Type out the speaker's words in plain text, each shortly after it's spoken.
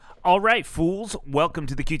All right, fools, welcome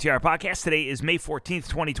to the QTR podcast. Today is May 14th,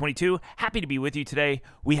 2022. Happy to be with you today.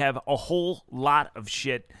 We have a whole lot of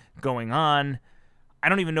shit going on. I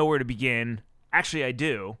don't even know where to begin. Actually, I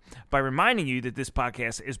do, by reminding you that this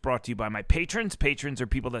podcast is brought to you by my patrons. Patrons are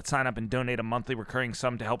people that sign up and donate a monthly recurring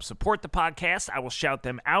sum to help support the podcast. I will shout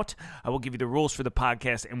them out. I will give you the rules for the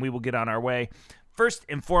podcast, and we will get on our way. First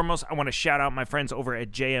and foremost, I want to shout out my friends over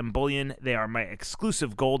at JM Bullion. They are my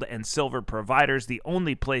exclusive gold and silver providers, the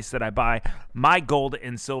only place that I buy my gold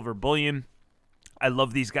and silver bullion. I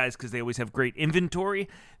love these guys because they always have great inventory.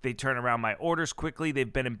 They turn around my orders quickly.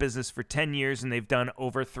 They've been in business for 10 years, and they've done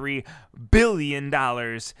over $3 billion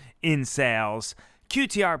in sales.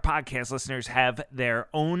 QTR podcast listeners have their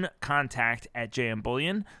own contact at JM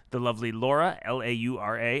Bullion, the lovely Laura,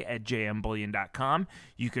 Laura, at jmbullion.com.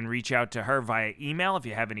 You can reach out to her via email if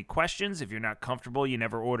you have any questions. If you're not comfortable, you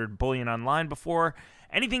never ordered bullion online before,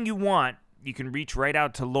 anything you want, you can reach right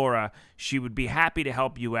out to Laura. She would be happy to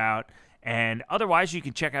help you out. And otherwise, you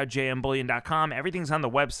can check out jmbullion.com. Everything's on the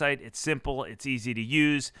website. It's simple. It's easy to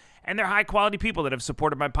use. And they're high-quality people that have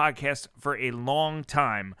supported my podcast for a long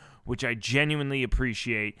time, which I genuinely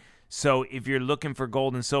appreciate. So if you're looking for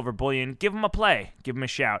gold and silver bullion, give them a play. Give them a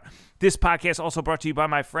shout. This podcast also brought to you by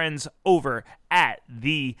my friends over at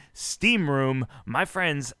the Steam Room. My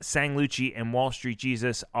friends Sanglucci and Wall Street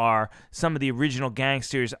Jesus are some of the original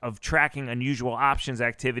gangsters of tracking unusual options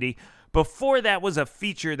activity. Before that was a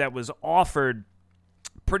feature that was offered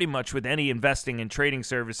pretty much with any investing and trading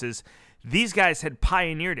services. These guys had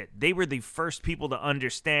pioneered it. They were the first people to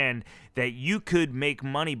understand that you could make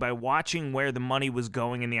money by watching where the money was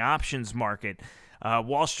going in the options market.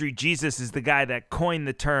 Wall Street Jesus is the guy that coined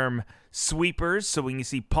the term sweepers. So when you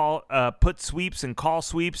see put sweeps and call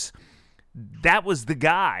sweeps, that was the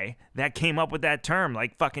guy that came up with that term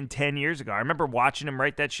like fucking 10 years ago. I remember watching him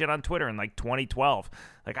write that shit on Twitter in like 2012.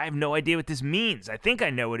 Like, I have no idea what this means. I think I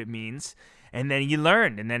know what it means. And then you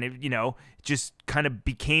learned, and then it, just kind of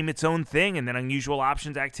became its own thing. And then unusual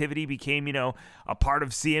options activity became, a part of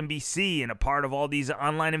CNBC and a part of all these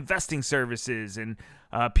online investing services. And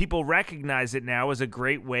people recognize it now as a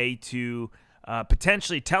great way to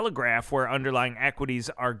potentially telegraph where underlying equities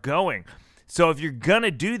are going. So if you're going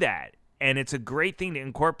to do that, and it's a great thing to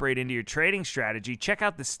incorporate into your trading strategy, check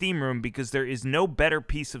out the Steam Room, because there is no better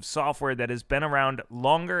piece of software that has been around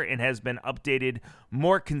longer and has been updated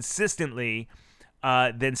more consistently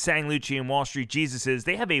than Sanglucci and Wall Street Jesus is.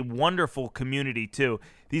 They have a wonderful community, too.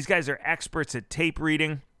 These guys are experts at tape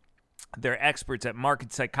reading. They're experts at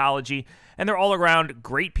market psychology, and they're all around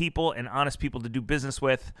great people and honest people to do business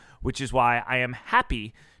with, which is why I am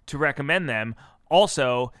happy to recommend them.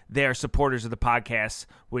 Also, they are supporters of the podcast,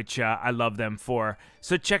 which I love them for.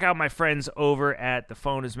 So check out my friends over at the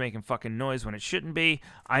phone is making fucking noise when it shouldn't be.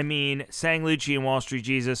 I mean, Sanglucci and Wall Street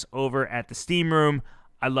Jesus over at the Steam Room.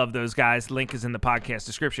 I love those guys. Link is in the podcast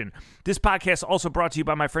description. This podcast also brought to you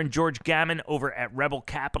by my friend George Gammon over at Rebel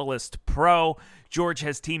Capitalist Pro. George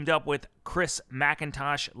has teamed up with Chris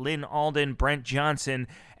McIntosh, Lynn Alden, Brent Johnson,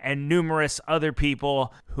 and numerous other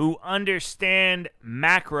people who understand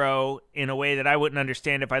macro in a way that I wouldn't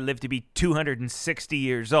understand if I lived to be 260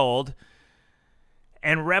 years old.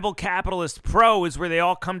 And Rebel Capitalist Pro is where they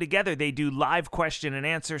all come together. They do live question and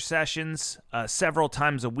answer sessions several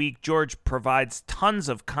times a week. George provides tons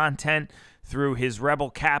of content through his Rebel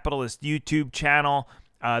Capitalist YouTube channel.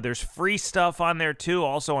 There's free stuff on there too,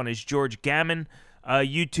 also on his George Gammon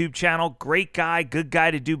YouTube channel. Great guy, good guy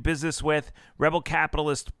to do business with. Rebel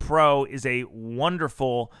Capitalist Pro is a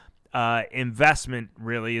wonderful investment,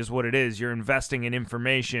 really, is what it is. You're investing in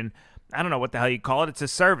information. I don't know what the hell you call it. It's a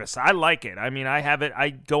service. I like it. I mean, I have it. I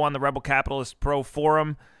go on the Rebel Capitalist Pro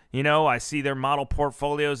forum. I see their model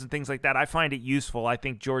portfolios and things like that. I find it useful. I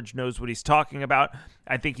think George knows what he's talking about.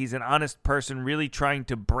 I think he's an honest person really trying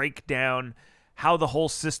to break down how the whole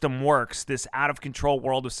system works, this out-of-control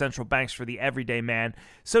world of central banks for the everyday man.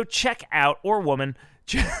 So check out, or woman,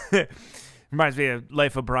 reminds me of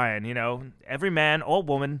Life of Brian, every man or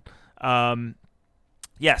woman,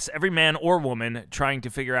 yes, every man or woman trying to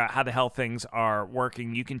figure out how the hell things are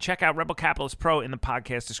working. You can check out Rebel Capitalist Pro in the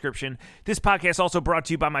podcast description. This podcast also brought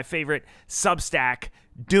to you by my favorite Substack,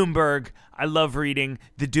 Doomberg. I love reading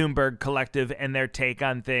the Doomberg Collective and their take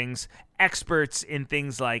on things. Experts in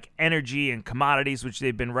things like energy and commodities, which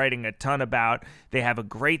they've been writing a ton about. They have a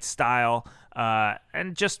great style,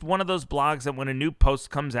 and just one of those blogs that when a new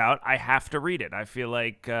post comes out, I have to read it. I feel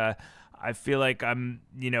like I'm,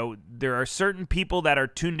 there are certain people that are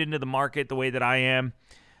tuned into the market the way that I am.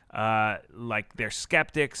 Like they're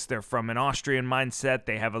skeptics. They're from an Austrian mindset.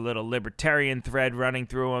 They have a little libertarian thread running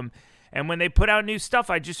through them. And when they put out new stuff,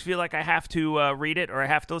 I just feel like I have to read it or I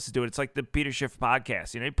have to listen to it. It's like the Peter Schiff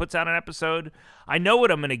podcast. He puts out an episode. I know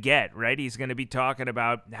what I'm going to get, right? He's going to be talking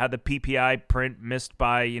about how the PPI print missed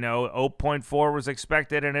by, zero point 0.4 was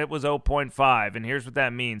expected and it was 0.5. And here's what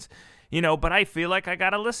that means. But I feel like I got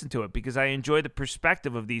to listen to it because I enjoy the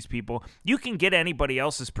perspective of these people. You can get anybody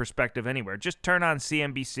else's perspective anywhere. Just turn on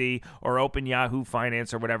CNBC or open Yahoo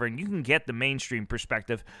Finance or whatever, and you can get the mainstream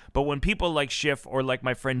perspective. But when people like Schiff or like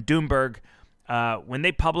my friend Doomberg, when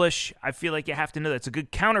they publish, I feel like you have to know that's a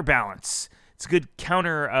good counterbalance. It's a good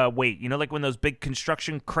counterweight. Like when those big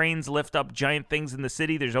construction cranes lift up giant things in the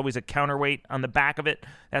city, there's always a counterweight on the back of it.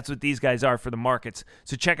 That's what these guys are for the markets.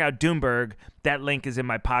 So check out Doomberg. That link is in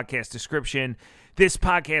my podcast description. This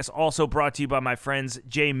podcast also brought to you by my friends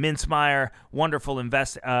Jay Mintzmeyer, wonderful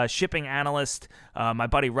shipping analyst, my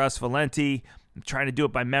buddy Russ Valenti. I'm trying to do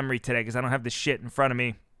it by memory today because I don't have the shit in front of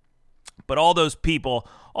me. But all those people,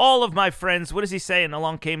 all of my friends, what does he say in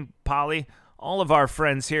Along Came Polly? All of our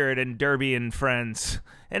friends here at Derby and Friends,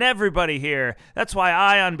 and everybody here. That's why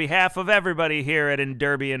I, on behalf of everybody here at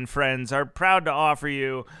Derby and Friends, are proud to offer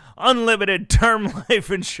you unlimited term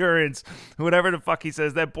life insurance. Whatever the fuck he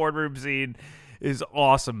says, that boardroom scene is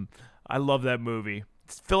awesome. I love that movie.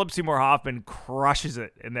 Philip Seymour Hoffman crushes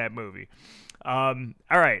it in that movie. All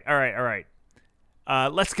right.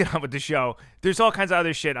 Let's get on with the show. There's all kinds of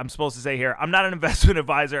other shit I'm supposed to say here. I'm not an investment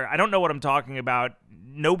advisor. I don't know what I'm talking about.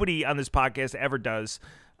 Nobody on this podcast ever does.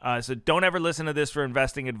 So don't ever listen to this for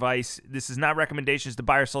investing advice. This is not recommendations to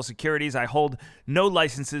buy or sell securities. I hold no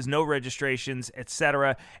licenses, no registrations,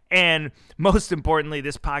 etc. And most importantly,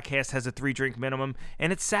 this podcast has a 3-drink minimum.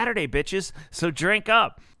 And it's Saturday, bitches. So drink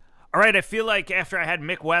up. All right, I feel like after I had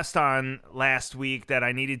Mick West on last week that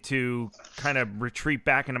I needed to kind of retreat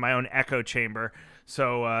back into my own echo chamber.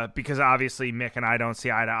 So, because obviously Mick and I don't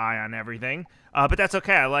see eye to eye on everything. But that's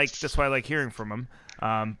okay. That's why I like hearing from him.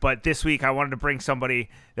 But this week I wanted to bring somebody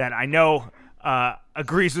that I know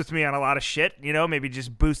agrees with me on a lot of shit. Maybe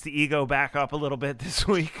just boost the ego back up a little bit this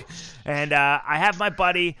week. And I have my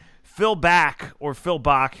buddy Phil Back, or Phil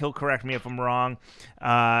Bach. He'll correct me if I'm wrong.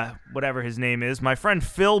 Whatever his name is. My friend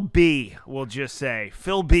Phil B, we'll just say.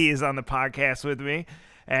 Phil B is on the podcast with me.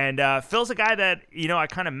 And Phil's a guy that, I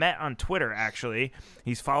kind of met on Twitter, actually.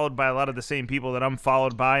 He's followed by a lot of the same people that I'm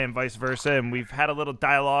followed by and vice versa. And we've had a little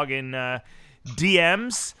dialogue in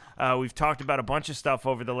DMs. We've talked about a bunch of stuff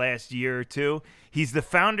over the last year or two. He's the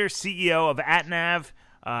founder, CEO of AtNav,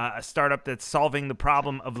 a startup that's solving the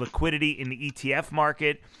problem of liquidity in the ETF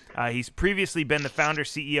market. He's previously been the founder,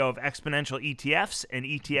 CEO of Exponential ETFs, an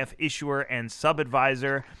ETF issuer and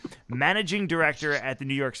sub-advisor, managing director at the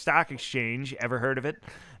New York Stock Exchange, ever heard of it,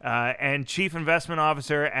 and chief investment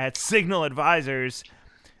officer at Signal Advisors.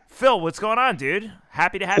 Phil, what's going on, dude?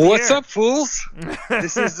 Happy to have you here. What's up, fools?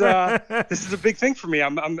 This is a big thing for me.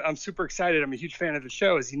 I'm super excited. I'm a huge fan of the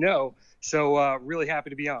show, as you know. So really happy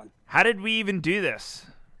to be on. How did we even do this?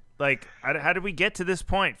 How did we get to this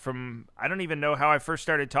point? I don't even know how I first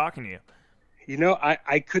started talking to you.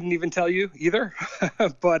 I couldn't even tell you either.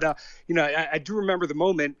 But I do remember the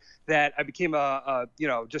moment that I became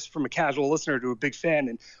just from a casual listener to a big fan.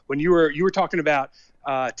 And when you were talking about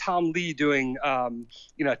Tom Lee doing,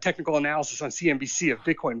 technical analysis on CNBC of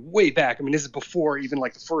Bitcoin way back. I mean, this is before even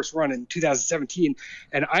like the first run in 2017.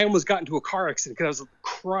 And I almost got into a car accident because I was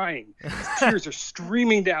crying. Tears are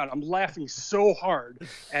streaming down. I'm laughing so hard.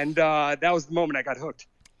 And that was the moment I got hooked.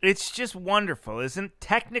 It's just wonderful, isn't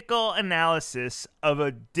technical analysis of a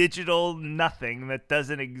digital nothing that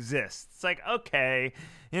doesn't exist. It's like, okay,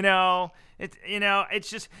 it's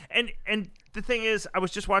just, and the thing is, I was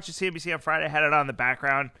just watching CNBC on Friday, I had it on the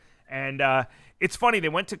background, and it's funny, they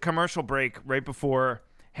went to commercial break right before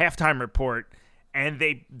halftime report, and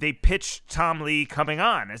they pitched Tom Lee coming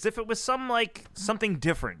on as if it was something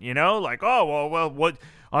different, like, oh, well, what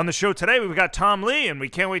on the show today we've got Tom Lee and we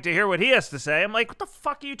can't wait to hear what he has to say. I'm like, what the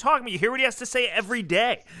fuck are you talking about? You hear what he has to say every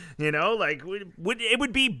day, it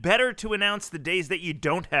would be better to announce the days that you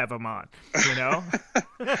don't have him on,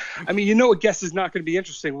 I mean, a guest is not going to be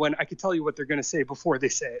interesting when I could tell you what they're going to say before they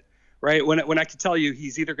say it. Right. When I could tell you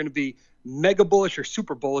he's either going to be mega bullish or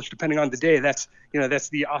super bullish, depending on the day, that's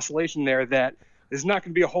the oscillation there that there's not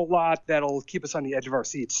going to be a whole lot that'll keep us on the edge of our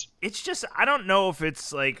seats. It's just, I don't know if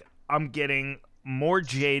it's like I'm getting more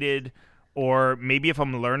jaded or maybe if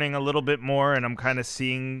I'm learning a little bit more and I'm kind of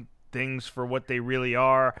seeing things for what they really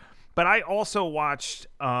are. But I also watched,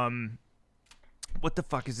 what the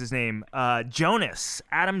fuck is his name? Adam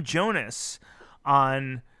Jonas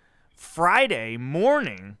on Friday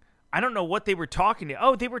morning. I don't know what they were talking to.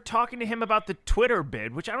 Oh, they were talking to him about the Twitter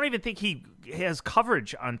bid, which I don't even think he has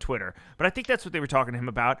coverage on Twitter. But I think that's what they were talking to him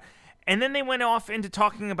about. And then they went off into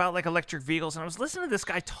talking about like electric vehicles, and I was listening to this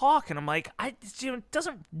guy talk, and I'm like, it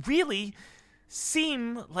doesn't really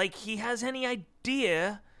seem like he has any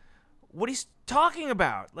idea what he's talking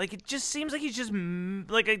about. Like, it just seems like he's just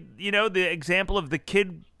like the example of the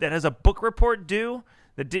kid that has a book report due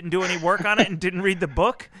that didn't do any work on it and didn't read the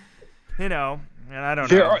book. And I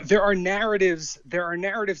don't know. There are narratives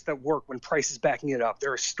that work when price is backing it up.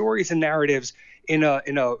 There are stories and narratives in a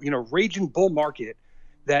raging bull market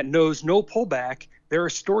that knows no pullback. There are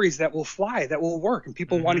stories that will fly, that will work, and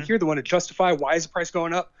people want to hear. They want to justify why is the price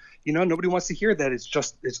going up. Nobody wants to hear that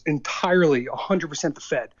it's entirely 100% the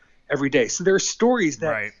Fed every day. So there are stories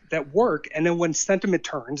that work, and then when sentiment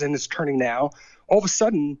turns, and it's turning now, all of a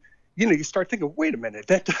sudden, you start thinking, wait a minute,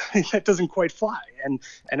 that doesn't quite fly, and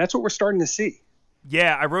that's what we're starting to see.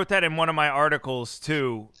 Yeah, I wrote that in one of my articles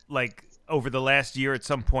too, like over the last year at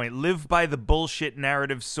some point. Live by the bullshit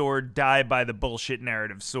narrative sword, die by the bullshit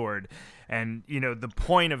narrative sword. And, the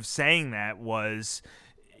point of saying that was,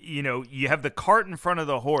 you have the cart in front of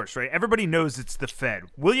the horse, right? Everybody knows it's the Fed.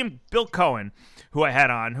 Bill Cohen, who I had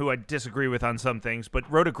on, who I disagree with on some things, but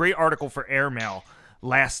wrote a great article for Airmail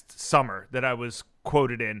last summer that I was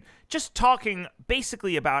quoted in, just talking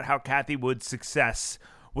basically about how Cathie Wood's success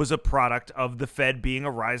was a product of the Fed being a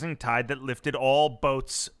rising tide that lifted all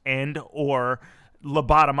boats and or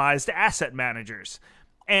lobotomized asset managers.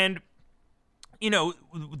 And,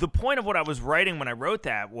 the point of what I was writing when I wrote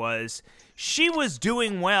that was she was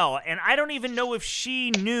doing well, and I don't even know if she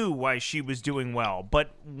knew why she was doing well.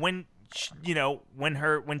 But when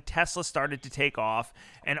Tesla started to take off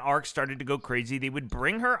and ARK started to go crazy, they would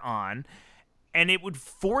bring her on, and it would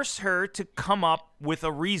force her to come up with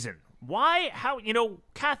a reason. Why? How?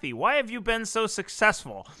 Cathie, why have you been so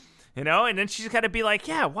successful? And then she's got to be like,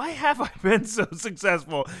 yeah, why have I been so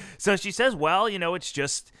successful? So she says, well, it's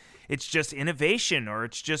just innovation, or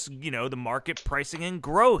it's just, the market pricing in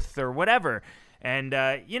growth or whatever. And,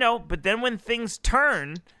 but then when things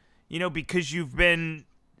turn, because you've been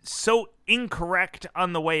so incorrect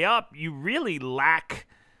on the way up, you really lack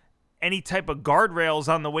any type of guardrails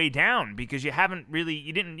on the way down, because you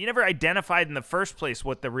never identified in the first place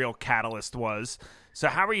what the real catalyst was. So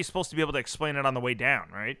how are you supposed to be able to explain it on the way down,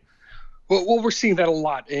 right? Well, we're seeing that a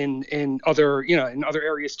lot in other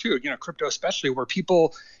areas too. Crypto especially, where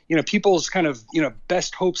people's kind of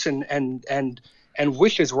best hopes and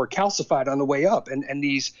wishes were calcified on the way up, and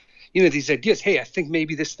these ideas. Hey, I think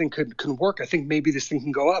maybe this thing could work. I think maybe this thing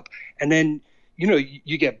can go up, and then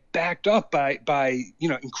you get backed up by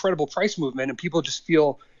incredible price movement, and people just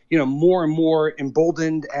feel more and more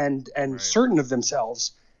emboldened and certain of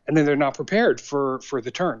themselves. And then they're not prepared for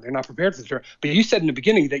the turn. They're not prepared for the turn. But you said in the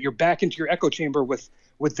beginning that you're back into your echo chamber with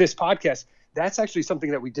this podcast. That's actually something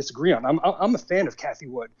that we disagree on. I'm a fan of Cathie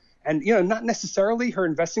Wood, and not necessarily her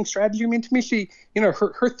investing strategy. I mean, to me, she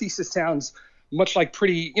her thesis sounds much like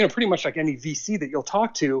pretty much like any VC that you'll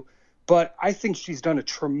talk to. But I think she's done a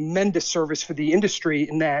tremendous service for the industry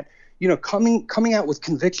in that coming out with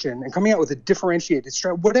conviction and coming out with a differentiated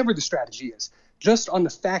whatever the strategy is, just on the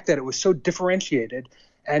fact that it was so differentiated.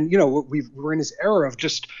 And, we're in this era of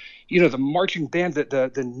just, the marching band,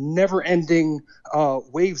 the never-ending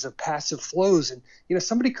waves of passive flows. And,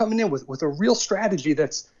 somebody coming in with a real strategy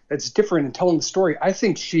that's different and telling the story. I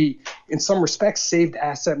think she, in some respects, saved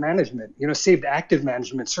asset management, saved active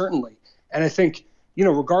management, certainly. And I think,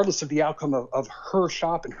 regardless of the outcome of her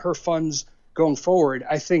shop and her funds going forward,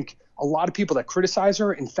 I think a lot of people that criticize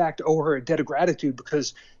her, in fact, owe her a debt of gratitude,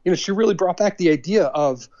 because, she really brought back the idea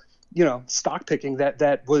of, stock picking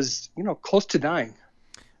that was, close to dying.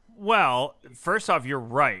 Well, first off, you're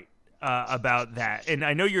right about that. And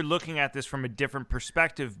I know you're looking at this from a different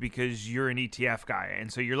perspective because you're an ETF guy. And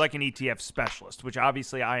so you're like an ETF specialist, which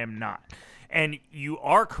obviously I am not. And you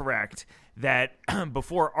are correct that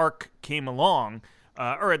before ARK came along,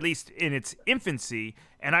 or at least in its infancy,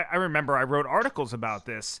 and I remember I wrote articles about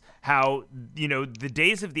this, how, the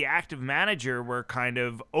days of the active manager were kind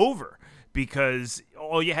of over, because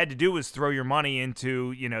all you had to do was throw your money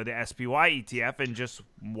into, the SPY ETF and just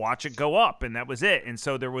watch it go up, and that was it. And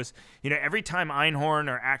so there was, every time Einhorn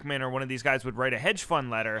or Ackman or one of these guys would write a hedge fund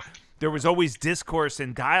letter, there was always discourse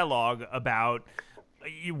and dialogue about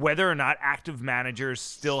whether or not active managers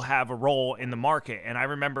still have a role in the market. And I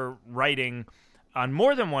remember writing on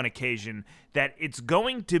more than one occasion that it's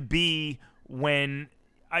going to be when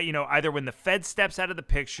either when the Fed steps out of the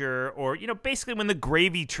picture, or basically when the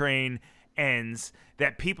gravy train ends,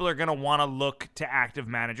 that people are going to want to look to active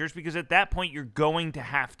managers, because at that point you're going to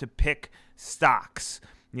have to pick stocks.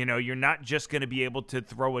 You're not just going to be able to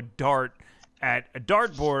throw a dart at a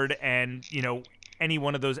dartboard and any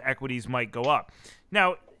one of those equities might go up.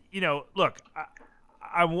 Now, look,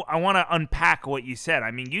 I want to unpack what you said.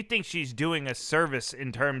 I mean, you think she's doing a service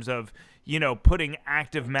in terms of, putting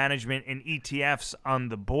active management and ETFs on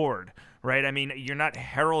the board, right? I mean, you're not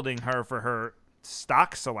heralding her for her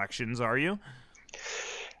stock selections, are you?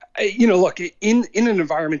 Look, in an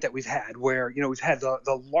environment that we've had where, we've had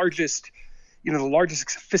the largest, the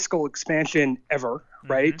largest fiscal expansion ever,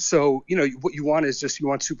 right? So, what you want is you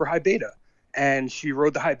want super high beta. And she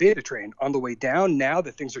rode the high beta train on the way down. Now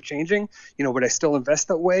that things are changing, would I still invest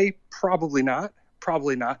that way? Probably not.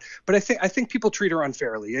 But I think people treat her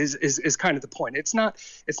unfairly is kind of the point. It's not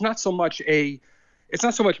so much me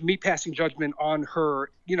passing judgment on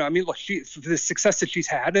her. Look, the success that she's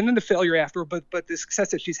had and then the failure after, but the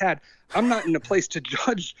success that she's had, I'm not in a place to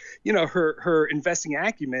judge, her investing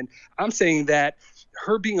acumen. I'm saying that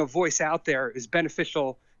her being a voice out there is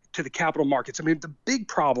beneficial to the capital markets. I mean, the big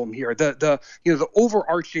problem here, the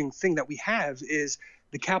overarching thing that we have is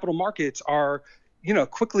the capital markets are,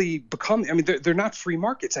 quickly become, they're not free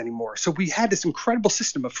markets anymore. So we had this incredible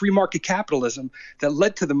system of free market capitalism that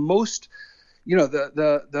led to the most,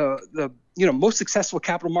 most successful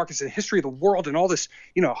capital markets in the history of the world, and all this,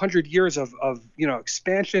 100 years of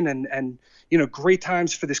expansion and great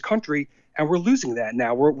times for this country. And we're losing that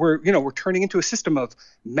now. We're turning into a system of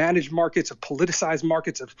managed markets, of politicized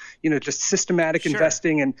markets, of just systematic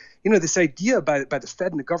investing, and this idea by the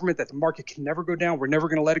Fed and the government that the market can never go down. We're never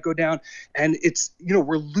going to let it go down, and it's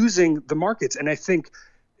we're losing the markets. And I think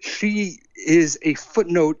she is a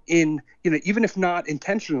footnote in even if not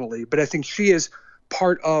intentionally, but I think she is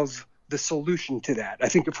part of the solution to that. I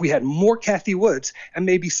think if we had more Cathie Woods and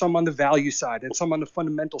maybe some on the value side and some on the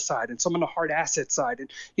fundamental side and some on the hard asset side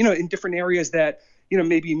and, in different areas that,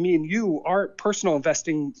 maybe me and you, our personal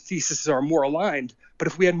investing theses are more aligned. But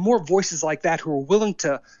if we had more voices like that who are willing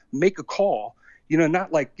to make a call,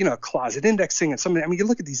 not like, closet indexing and something. I mean, you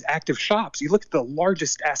look at these active shops, you look at the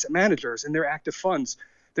largest asset managers and their active funds,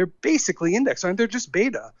 they're basically indexed and they're just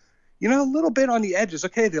beta. A little bit on the edges.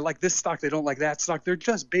 Okay, they like this stock, they don't like that stock. They're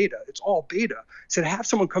just beta. It's all beta. So to have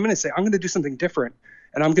someone come in and say, I'm going to do something different,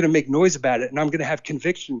 and I'm going to make noise about it, and I'm going to have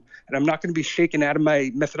conviction, and I'm not going to be shaken out of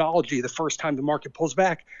my methodology the first time the market pulls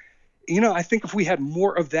back. I think if we had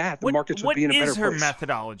more of that, the markets would be in a better place. What is her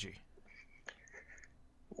methodology?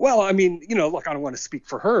 Well, look, I don't want to speak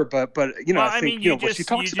for her, but I think what she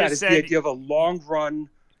talks about is the idea of a long run,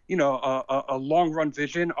 a long run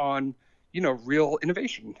vision on real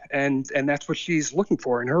innovation. And that's what she's looking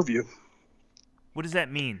for in her view. What does that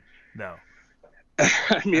mean, though?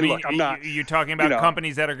 Look, I'm not... You're talking about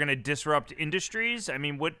companies that are going to disrupt industries? I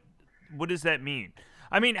mean, what does that mean?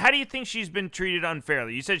 I mean, how do you think she's been treated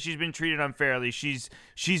unfairly? You said she's been treated unfairly. She's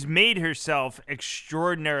made herself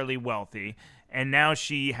extraordinarily wealthy, and now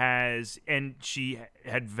she had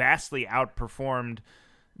vastly outperformed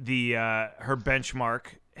her benchmark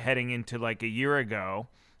heading into like a year ago.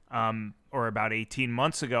 Or about 18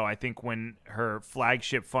 months ago, I think, when her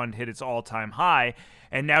flagship fund hit its all-time high,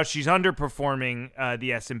 and now she's underperforming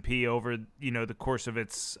the S&P over the course of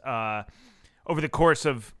its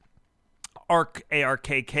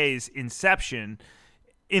ARKK's inception.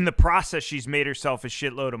 In the process, she's made herself a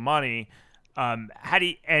shitload of money.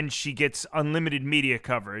 And she gets unlimited media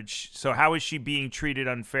coverage. So how is she being treated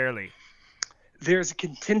unfairly? There's a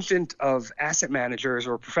contingent of asset managers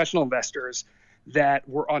or professional investors that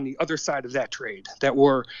were on the other side of that trade, that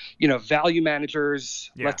were, value managers,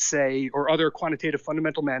 let's say, or other quantitative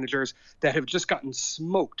fundamental managers that have just gotten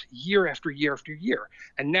smoked year after year after year.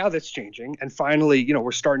 And now that's changing. And finally,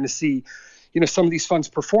 we're starting to see, some of these funds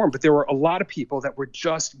perform, but there were a lot of people that were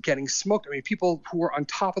just getting smoked. I mean, people who were on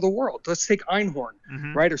top of the world. Let's take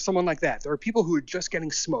Einhorn, right? Or someone like that. There are people who are just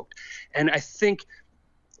getting smoked. And I think,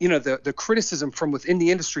 the criticism from within the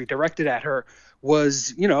industry directed at her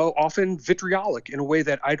was, often vitriolic in a way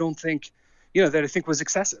that I don't think, that I think was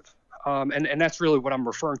excessive. And that's really what I'm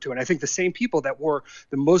referring to. And I think the same people that were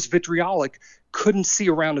the most vitriolic couldn't see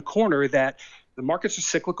around the corner that the markets are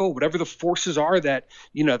cyclical, whatever the forces are that,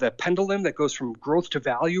 that pendulum that goes from growth to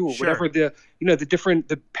value or whatever the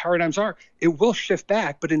paradigms are, it will shift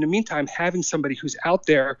back. But in the meantime, having somebody who's out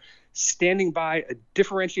there standing by a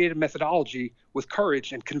differentiated methodology with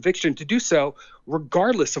courage and conviction to do so,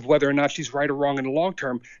 regardless of whether or not she's right or wrong in the long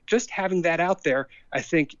term, just having that out there, I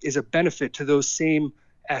think, is a benefit to those same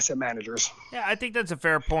asset managers. Yeah, I think that's a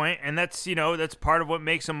fair point, and that's that's part of what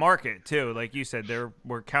makes a market too. Like you said, there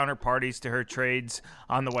were counterparties to her trades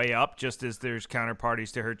on the way up, just as there's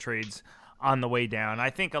counterparties to her trades on the way down. I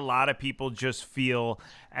think a lot of people just feel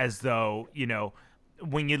as though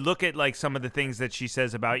when you look at like some of the things that she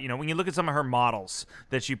says about, when you look at some of her models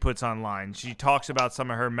that she puts online, she talks about some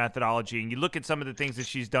of her methodology, and you look at some of the things that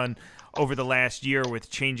she's done over the last year with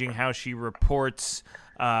changing how she reports,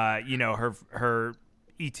 her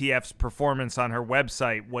ETF's performance on her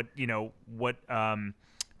website, what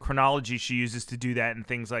chronology she uses to do that and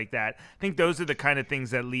things like that. I think those are the kind of things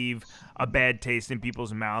that leave a bad taste in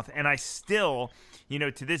people's mouth. And I still,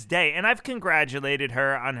 to this day, and I've congratulated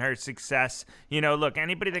her on her success. Look,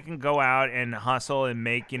 anybody that can go out and hustle and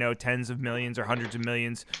make, tens of millions or hundreds of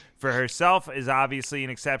millions for herself is obviously an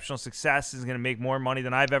exceptional success, is going to make more money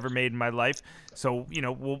than I've ever made in my life. So,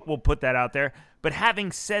 we'll put that out there. But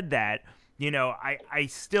having said that, I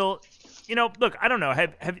still, look, I don't know.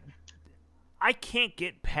 I can't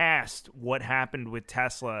get past what happened with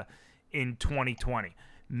Tesla in 2020.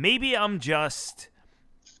 Maybe I'm just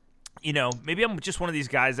one of these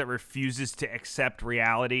guys that refuses to accept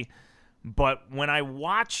reality. But when I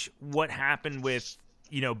watch what happened with,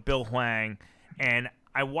 Bill Hwang, and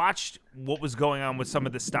I watched what was going on with some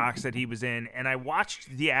of the stocks that he was in, and I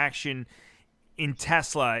watched the action in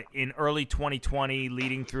Tesla in early 2020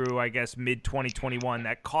 leading through, I guess, mid-2021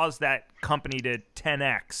 that caused that company to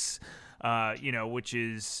 10x. Which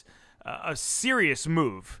is a serious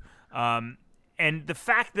move. And the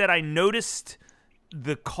fact that I noticed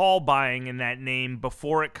the call buying in that name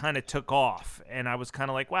before it kind of took off, and I was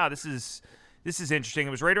kind of like, wow, this is interesting.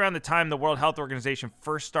 It was right around the time the World Health Organization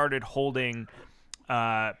first started holding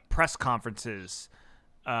press conferences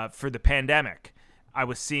for the pandemic. I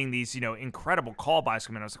was seeing these, incredible call buys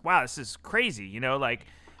come in. I was like, wow, this is crazy. Like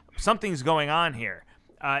something's going on here.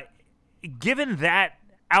 Given that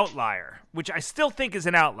outlier, which I still think is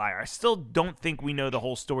an outlier. I still don't think we know the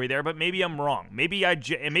whole story there, but maybe I'm wrong. Maybe I'm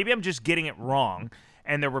just getting it wrong.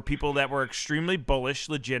 And there were people that were extremely bullish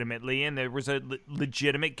legitimately, and there was a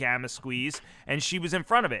legitimate gamma squeeze, and she was in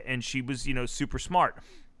front of it, and she was, super smart.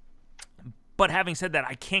 But having said that,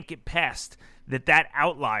 I can't get past that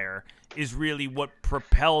outlier is really what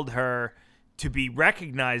propelled her to be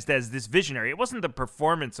recognized as this visionary. It wasn't the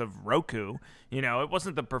performance of Roku, it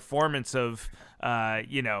wasn't the performance of,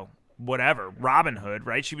 whatever, Robinhood,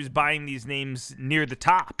 right? She was buying these names near the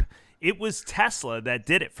top. It was Tesla that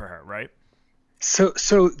did it for her, right? So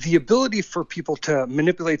the ability for people to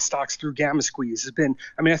manipulate stocks through gamma squeeze has been,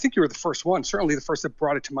 I think you were the first one, certainly the first that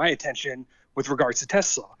brought it to my attention with regards to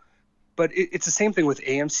Tesla. But it's the same thing with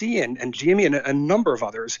AMC and GME and a number of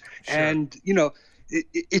others. Sure. And,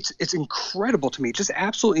 it's incredible to me, just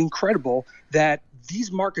absolutely incredible that these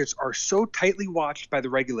markets are so tightly watched by the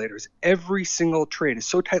regulators. Every single trade is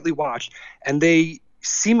so tightly watched, and they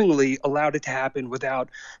seemingly allowed it to happen without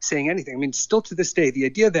saying anything. Still to this day, the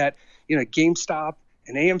idea that, GameStop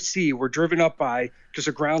and AMC were driven up by just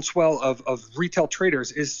a groundswell of retail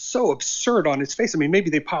traders is so absurd on its face. Maybe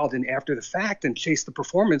they piled in after the fact and chased the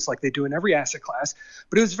performance like they do in every asset class,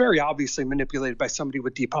 but it was very obviously manipulated by somebody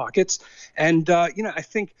with deep pockets. And, I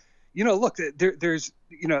think, look, there's,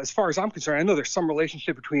 as far as I'm concerned, I know there's some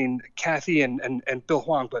relationship between Kathy and Bill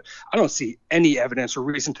Hwang, but I don't see any evidence or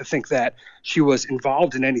reason to think that she was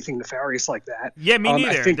involved in anything nefarious like that. Yeah, me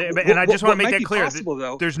neither. I just want to make that clear.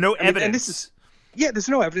 Possible, there's no evidence. And this is, yeah, there's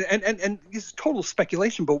no evidence, and this is total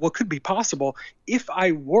speculation. But what could be possible if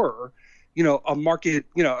I were, a market,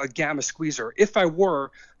 a gamma squeezer, if I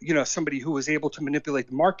were, somebody who was able to manipulate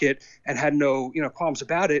the market and had no, qualms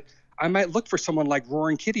about it, I might look for someone like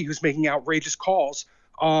Roaring Kitty who's making outrageous calls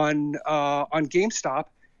on GameStop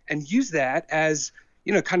and use that as,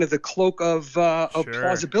 kind of the cloak of sure.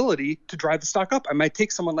 plausibility to drive the stock up. I might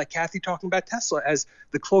take someone like Kathy talking about Tesla as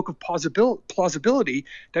the cloak of plausibility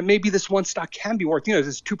that maybe this one stock can be worth,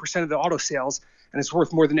 there's 2% of the auto sales and it's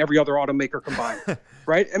worth more than every other automaker combined,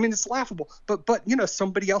 right? It's laughable. But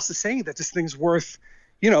somebody else is saying that this thing's worth,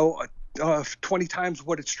 20 times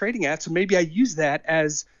what it's trading at. So maybe I use that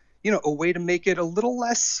as, a way to make it a little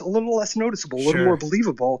less noticeable, a little more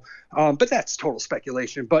believable. But that's total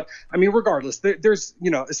speculation. But regardless, there's,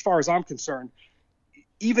 as far as I'm concerned,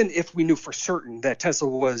 even if we knew for certain that Tesla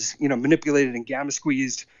was, manipulated and gamma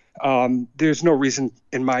squeezed, there's no reason,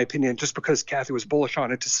 in my opinion, just because Kathy was bullish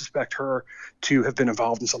on it, to suspect her to have been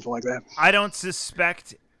involved in something like that. I don't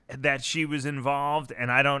suspect that she was involved,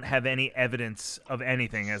 and I don't have any evidence of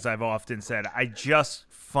anything, as I've often said. I just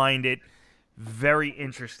find it very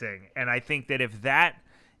interesting, and I think that if that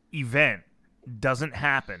event doesn't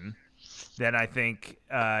happen, then I think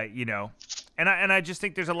and I just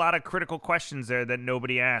think there's a lot of critical questions there that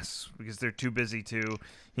nobody asks because they're too busy to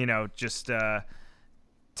just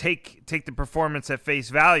take the performance at face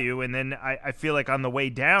value. And then I feel like on the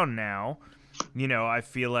way down now, I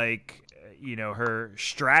feel like her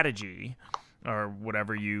strategy or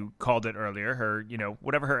whatever you called it earlier, her,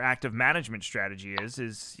 whatever her active management strategy is,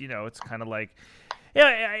 it's kind of like, yeah,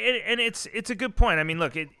 and it's a good point. I mean,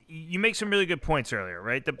 look, you make some really good points earlier,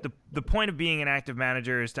 right? The point of being an active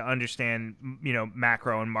manager is to understand,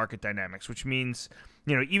 macro and market dynamics, which means,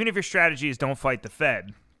 even if your strategy is don't fight the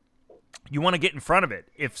Fed, you want to get in front of it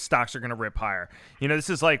if stocks are going to rip higher. This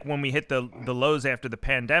is like when we hit the lows after the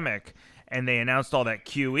pandemic and they announced all that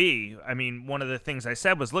QE. I mean, one of the things I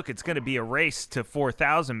said was, look, it's going to be a race to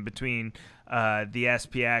 4,000 between the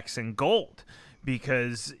SPX and gold.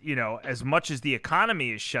 Because, as much as the economy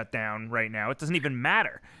is shut down right now, it doesn't even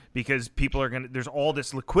matter because people are there's all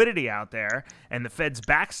this liquidity out there and the Fed's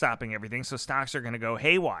backstopping everything. So stocks are going to go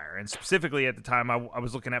haywire. And specifically at the time, I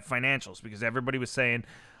was looking at financials because everybody was saying,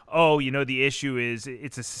 oh, the issue is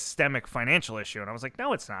it's a systemic financial issue. And I was like,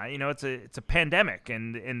 no, it's not. It's a pandemic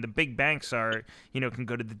and the big banks are, can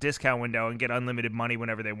go to the discount window and get unlimited money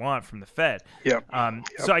whenever they want from the Fed. Yep.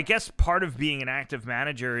 So I guess part of being an active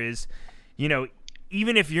manager is,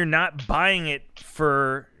 even if you're not buying it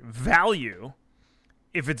for value,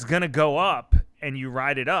 if it's going to go up and you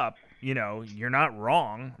ride it up, you're not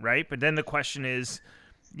wrong, right? But then the question is,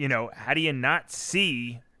 how do you not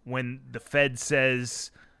see when the Fed says,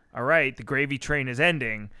 all right, the gravy train is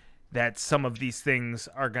ending, that some of these things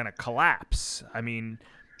are going to collapse? I mean,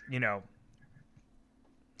 I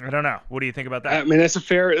don't know. What do you think about that? I mean, that's a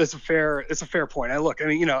fair point.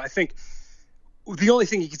 I think the only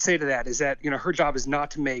thing you could say to that is that, her job is not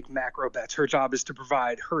to make macro bets. Her job is to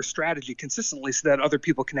provide her strategy consistently so that other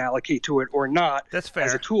people can allocate to it or not. That's fair.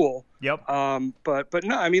 As a tool. Yep. But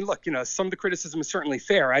no, I mean, look, some of the criticism is certainly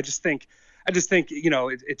fair. I just think, it's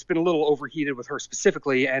been a little overheated with her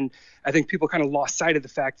specifically. And I think people kind of lost sight of the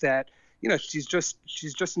fact that, she's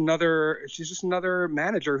just another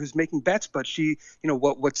manager who's making bets, but she,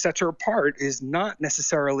 what sets her apart is not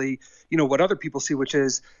necessarily, what other people see, which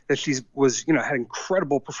is that had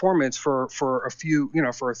incredible performance for a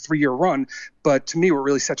 3-year run. But to me, what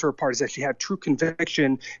really sets her apart is that she had true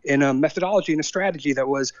conviction in a methodology and a strategy that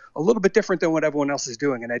was a little bit different than what everyone else is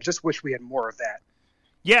doing. And I just wish we had more of that.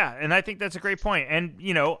 Yeah. And I think that's a great point. And,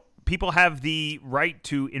 people have the right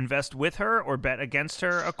to invest with her or bet against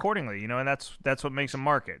her accordingly, and that's what makes a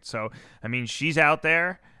market. So, I mean, she's out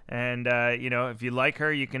there, and if you like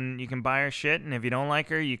her, you can buy her shit, and if you don't like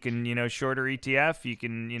her, you can short her ETF. You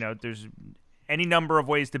can there's any number of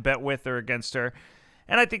ways to bet with or against her,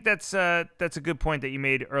 and I think that's a good point that you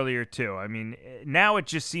made earlier too. I mean, now it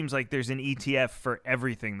just seems like there's an ETF for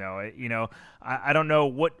everything, though. I don't know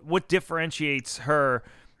what differentiates her.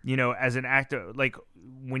 As an actor, like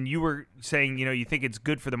when you were saying, you think it's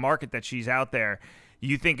good for the market that she's out there,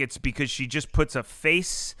 you think it's because she just puts a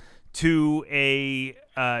face to a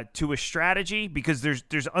strategy, because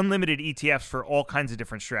there's unlimited ETFs for all kinds of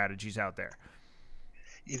different strategies out there.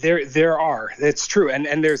 There are. It's true.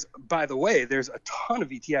 And there's, by the way, there's a ton of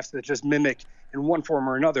ETFs that just mimic in one form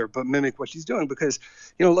or another, but mimic what she's doing because,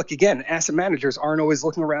 look, again, asset managers aren't always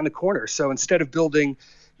looking around the corner. So instead of building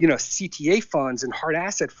CTA funds and hard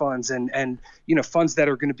asset funds and funds that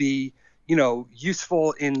are going to be,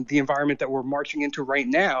 useful in the environment that we're marching into right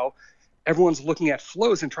now, everyone's looking at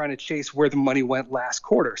flows and trying to chase where the money went last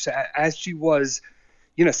quarter. So as she was,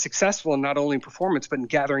 successful in not only in performance, but in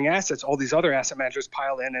gathering assets, all these other asset managers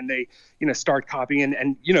pile in and they, start copying.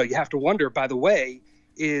 And you have to wonder, by the way,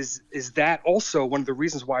 is that also one of the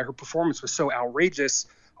reasons why her performance was so outrageous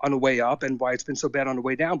on the way up and why it's been so bad on the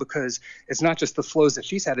way down? Because it's not just the flows that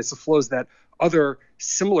she's had, it's the flows that other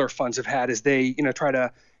similar funds have had as they, try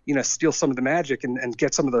to, steal some of the magic and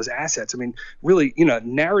get some of those assets. I mean, really,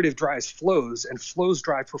 narrative drives flows and flows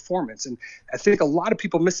drive performance. And I think a lot of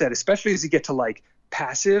people miss that, especially as you get to like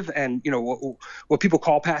passive and, what people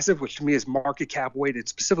call passive, which to me is market cap weighted,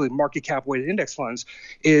 specifically market cap weighted index funds,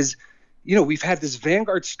 is we've had this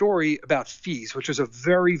Vanguard story about fees, which was a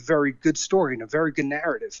very, very good story and a very good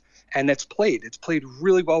narrative. And it's played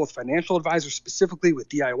really well with financial advisors, specifically with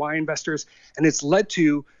DIY investors. And it's led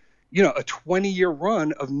to, a 20-year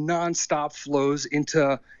run of nonstop flows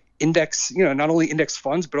into index, not only index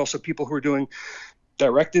funds, but also people who are doing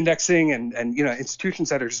direct indexing and institutions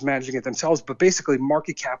that are just managing it themselves, but basically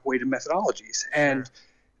market cap weighted methodologies. And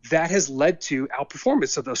that has led to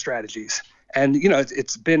outperformance of those strategies. And,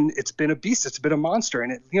 it's been a beast. It's been a monster.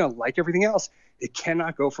 And, like everything else, it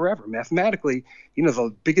cannot go forever. Mathematically,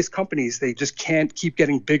 the biggest companies, they just can't keep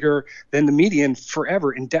getting bigger than the median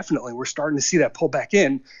forever, indefinitely. We're starting to see that pull back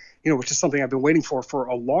in, which is something I've been waiting for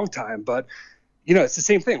a long time. But, it's the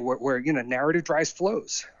same thing where narrative drives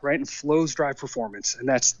flows, right? And flows drive performance. And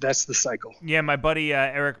that's the cycle. Yeah, my buddy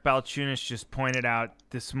Eric Balchunas just pointed out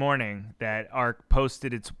this morning that ARK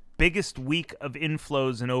posted its biggest week of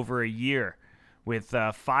inflows in over a year, with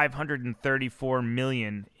 534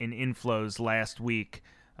 million in inflows last week,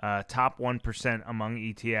 top 1% among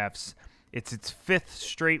ETFs. It's its fifth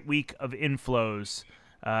straight week of inflows.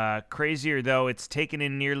 Crazier, though, it's taken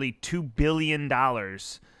in nearly $2 billion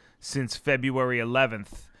since February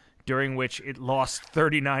 11th, during which it lost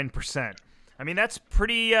 39%. I mean, that's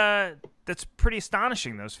pretty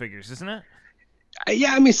astonishing, those figures, isn't it?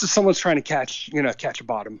 Yeah, I mean, so someone's trying to catch a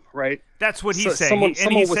bottom, right? That's what he's saying.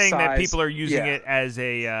 He's saying that people are using it as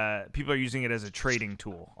a trading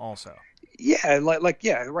tool also. Yeah,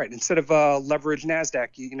 yeah, right. Instead of leverage Nasdaq,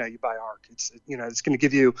 you buy ARK. It's going to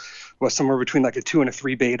give you somewhere between like a 2 and a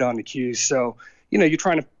 3 beta on the Qs. So you're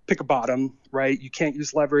trying to pick a bottom, right? You can't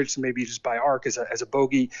use leverage, so maybe you just buy ARK as a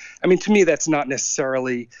bogey. I mean, to me, that's not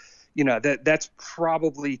necessarily, that's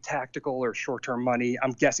probably tactical or short-term money,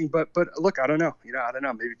 I'm guessing. But look, I don't know. I don't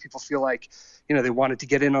know. Maybe people feel like, they wanted to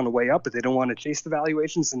get in on the way up, but they don't want to chase the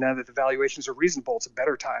valuations. And now that the valuations are reasonable, it's a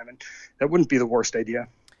better time, and that wouldn't be the worst idea.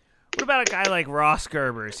 What about a guy like Ross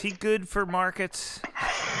Gerber? Is he good for markets?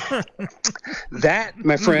 That,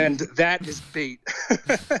 my friend, that is bait.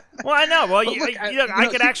 Well, I know. Well, I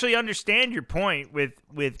could actually understand your point with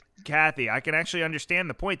Kathy. I can actually understand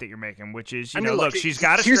the point that you're making, which is, look, she's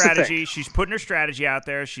got a strategy. She's putting her strategy out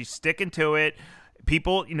there. She's sticking to it.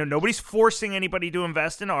 People, nobody's forcing anybody to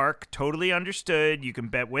invest in ARK. Totally understood. You can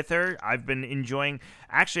bet with her. I've been enjoying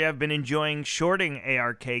shorting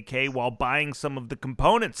ARKK while buying some of the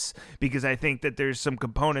components, because I think that there's some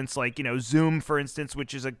components like, Zoom, for instance,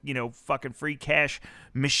 which is a, fucking free cash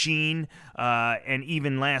machine. And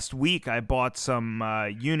even last week I bought some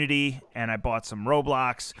Unity and I bought some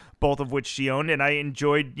Roblox, both of which she owned. And I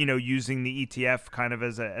enjoyed, using the ETF kind of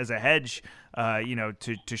as a hedge,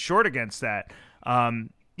 to short against that.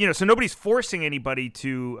 So nobody's forcing anybody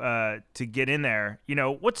to get in there.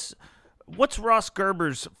 What's Ross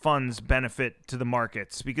Gerber's funds benefit to the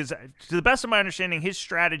markets? Because to the best of my understanding, his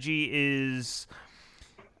strategy is,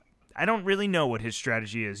 I don't really know what his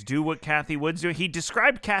strategy is. Do what Cathie Wood's doing. He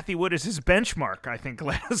described Cathie Wood as his benchmark, I think,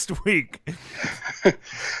 last week.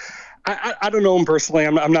 I don't know him personally.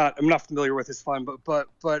 I'm not familiar with his fund, but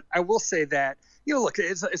I will say that, look,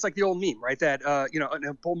 it's like the old meme, right? That, in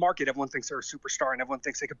a bull market, everyone thinks they're a superstar and everyone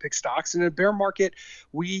thinks they can pick stocks. In a bear market,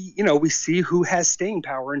 we see who has staying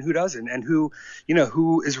power and who doesn't, and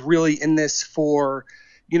who is really in this for,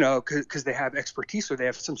 because they have expertise or they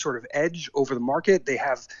have some sort of edge over the market. They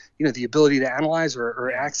have, the ability to analyze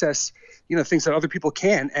or access, things that other people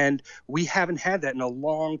can. And we haven't had that in a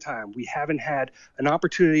long time. We haven't had an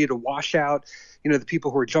opportunity to wash out, the people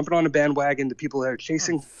who are jumping on a bandwagon, the people that are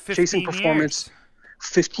chasing performance.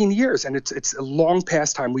 15 years. And it's a long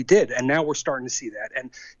past time we did. And now we're starting to see that. And,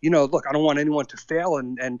 look, I don't want anyone to fail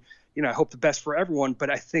and I hope the best for everyone. But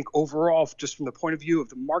I think overall, just from the point of view of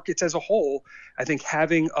the markets as a whole, I think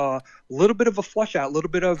having a little bit of a flush out, a little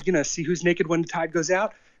bit of, see who's naked when the tide goes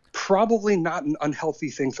out, probably not an unhealthy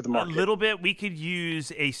thing for the market. A little bit. We could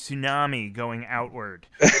use a tsunami going outward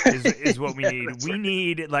is what we need. We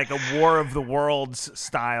need like a War of the Worlds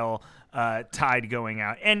style tide going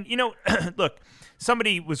out. And, look,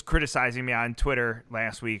 somebody was criticizing me on Twitter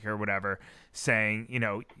last week or whatever, saying,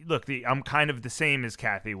 look, I'm kind of the same as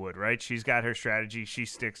Cathie Wood, right? She's got her strategy, she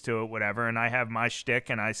sticks to it, whatever, and I have my shtick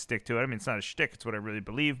and I stick to it. I mean, it's not a shtick, it's what I really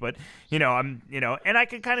believe, but, and I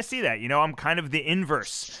can kind of see that, I'm kind of the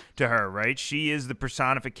inverse to her, right? She is the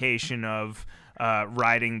personification of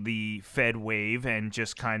riding the Fed wave and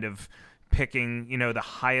just kind of picking, the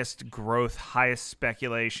highest growth, highest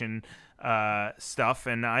speculation stuff,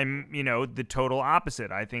 and I'm, the total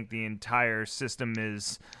opposite. I think the entire system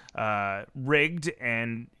is rigged,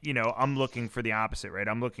 and, I'm looking for the opposite, right?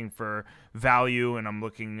 I'm looking for value, and I'm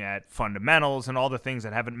looking at fundamentals and all the things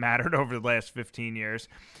that haven't mattered over the last 15 years.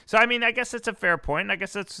 So, I mean, I guess that's a fair point, and I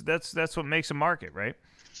guess that's what makes a market, right?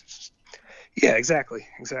 Yeah, exactly.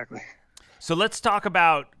 So let's talk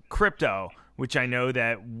about crypto, which I know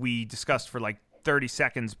that we discussed for like 30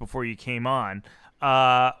 seconds before you came on.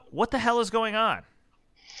 What the hell is going on?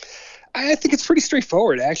 I think it's pretty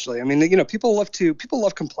straightforward, actually. I mean, people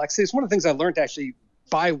love complexity. It's one of the things I learned actually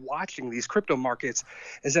by watching these crypto markets,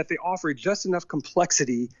 is that they offer just enough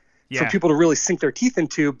complexity for people to really sink their teeth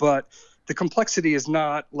into. But the complexity is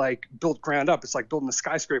not like built ground up. It's like building a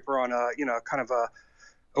skyscraper on a, kind of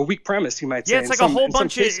a weak premise, you might say. Yeah, it's like a whole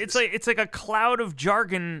bunch of it's like a cloud of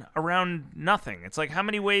jargon around nothing. It's like, how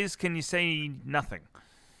many ways can you say nothing?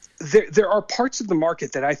 there are parts of the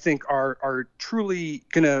market that I think are truly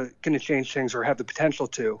gonna change things or have the potential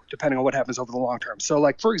to, depending on what happens over the long term. So,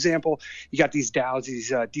 like for example, you got these DAOs,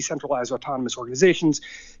 these decentralized autonomous organizations.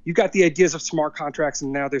 You got the ideas of smart contracts,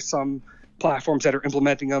 and now there's some platforms that are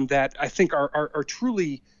implementing them that I think are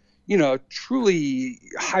truly, truly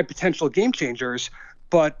high potential game changers.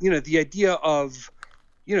 But the idea of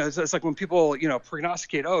it's like when people,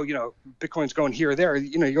 prognosticate, Bitcoin's going here or there,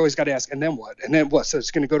 you always got to ask, and then what? And then what? So it's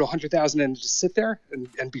going to go to 100,000 and just sit there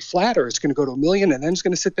and be flat, or it's going to go to 1 million and then it's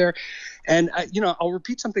going to sit there. And, I'll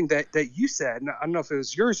repeat something that you said, and I don't know if it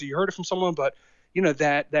was yours or you heard it from someone, but,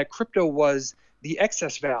 that crypto was the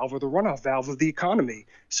excess valve or the runoff valve of the economy.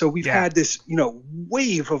 So we've had this,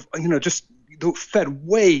 wave of, just the Fed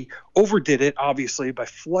way overdid it, obviously, by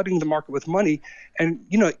flooding the market with money. And,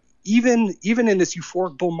 even in this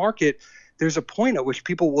euphoric bull market, there's a point at which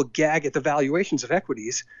people will gag at the valuations of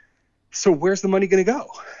equities. So where's the money going to go?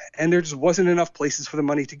 And there just wasn't enough places for the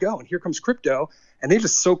money to go. And here comes crypto, and they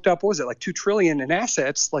just soaked up, what was it, like $2 trillion in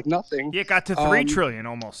assets, like nothing. Yeah, it got to $3 trillion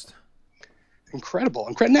almost. Incredible.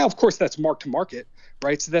 Now, of course, that's mark to market,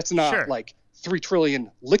 right? So that's not like 3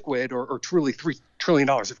 trillion liquid or truly $3 trillion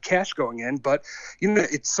of cash going in, but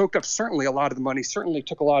it soaked up certainly a lot of the money, certainly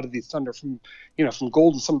took a lot of the thunder from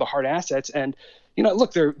gold and some of the hard assets. And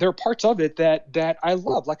look, there are parts of it that I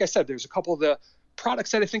love. Like I said, there's a couple of the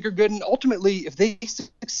products that I think are good, and ultimately if they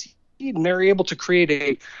succeed and they're able to create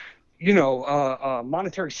a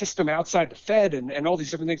monetary system outside the Fed and all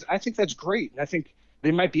these different things, I think that's great. And I think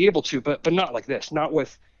they might be able to, but not like this, not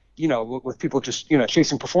with with people just,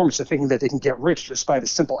 chasing performance and thinking that they can get rich just by the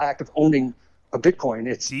simple act of owning a Bitcoin.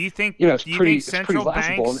 Do you think central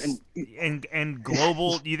banks and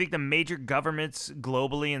global, do you think the major governments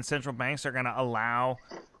globally and central banks are going to allow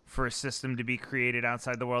for a system to be created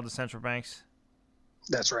outside the world of central banks?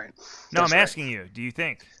 That's right. No, I'm asking you, do you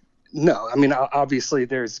think? No, I mean, obviously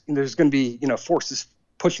there's going to be, forces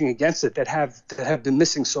pushing against it that have been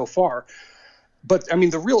missing so far. But I mean,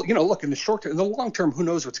 the real, look, in the short term, in the long term, who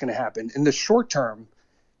knows what's going to happen? In the short term,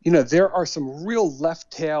 there are some real left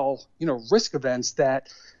tail, risk events that,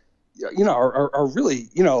 are really,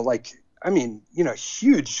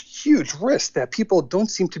 huge risks that people don't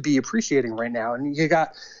seem to be appreciating right now. And you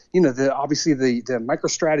got, obviously the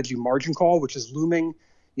MicroStrategy margin call, which is looming.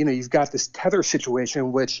 You've got this Tether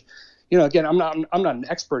situation, which, again, I'm not an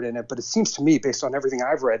expert in it, but it seems to me, based on everything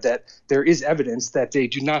I've read, that there is evidence that they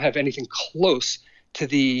do not have anything close to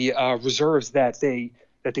the reserves that they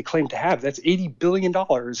claim to have. That's $80 billion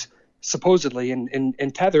supposedly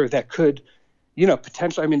in Tether that could,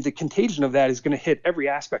 potentially. I mean, the contagion of that is going to hit every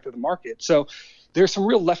aspect of the market. So there's some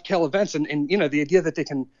real left tail events, and the idea that they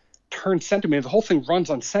can turn sentiment. The whole thing runs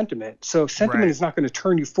on sentiment. So sentiment is not going to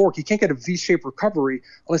turn euphoric. You can't get a V-shaped recovery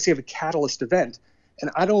unless you have a catalyst event. And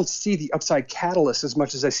I don't see the upside catalyst as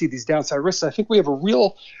much as I see these downside risks. I think we have a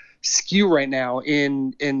real skew right now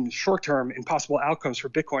in short term in possible outcomes for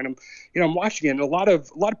Bitcoin. I'm watching it, and a lot of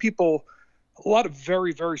people, a lot of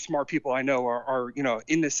very, very smart people I know are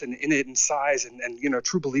in this and in it in size and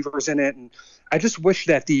true believers in it. And I just wish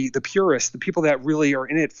that the purists, the people that really are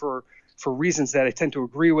in it for reasons that I tend to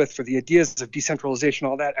agree with, for the ideas of decentralization,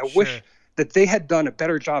 all that, I wish that they had done a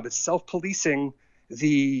better job at self-policing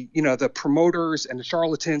the promoters and the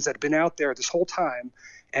charlatans that have been out there this whole time.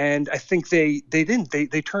 And I think they didn't.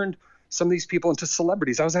 They turned some of these people into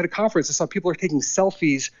celebrities. I was at a conference. I saw people are taking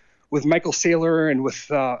selfies with Michael Saylor and with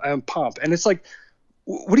Pomp. And it's like,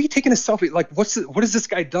 what are you taking a selfie? Like, what has this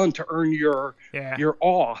guy done to earn your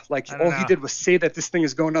awe? Like, all he did was say that this thing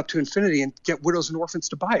is going up to infinity and get widows and orphans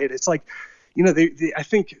to buy it. It's like, I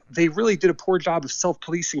think they really did a poor job of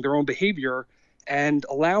self-policing their own behavior and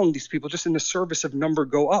allowing these people, just in the service of number,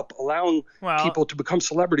 go up, allowing people to become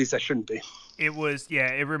celebrities that shouldn't be.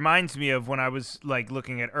 It reminds me of when I was like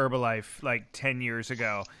looking at Herbalife like 10 years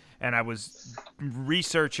ago, and I was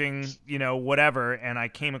researching, whatever, and I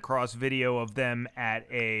came across video of them at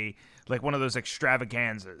like one of those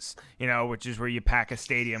extravaganzas, which is where you pack a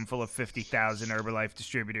stadium full of 50,000 Herbalife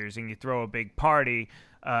distributors and you throw a big party,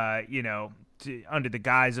 under the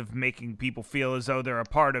guise of making people feel as though they're a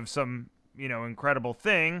part of some incredible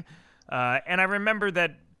thing. And I remember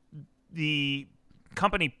that the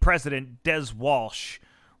company president, Des Walsh,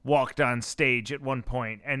 walked on stage at one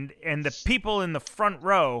point, and the people in the front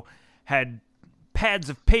row had pads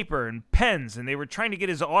of paper and pens, and they were trying to get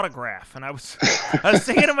his autograph. And I was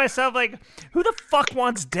thinking to myself, like, who the fuck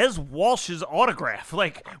wants Des Walsh's autograph?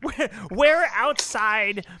 Like, where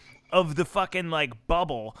outside of the fucking like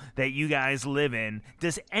bubble that you guys live in,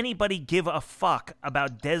 does anybody give a fuck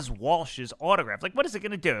about Des Walsh's autograph? Like, what is it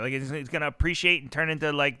gonna do? Like, it's gonna appreciate and turn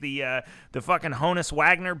into like the fucking Honus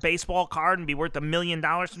Wagner baseball card and be worth $1 million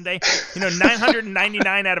someday?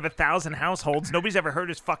 999 out of 1,000 households, nobody's ever heard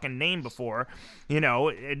his fucking name before.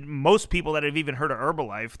 And most people that have even heard of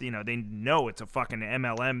Herbalife, they know it's a fucking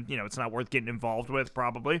MLM. It's not worth getting involved with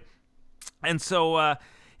probably. And so.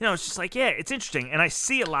 It's just like, yeah, it's interesting. And I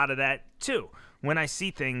see a lot of that, too, when I see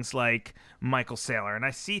things like Michael Saylor and I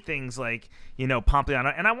see things like,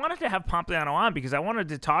 Pompliano. And I wanted to have Pompliano on because I wanted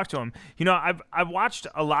to talk to him. I've watched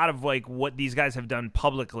a lot of, like, what these guys have done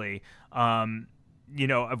publicly. I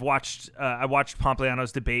watched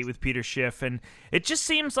Pompliano's debate with Peter Schiff, and it just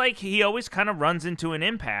seems like he always kind of runs into an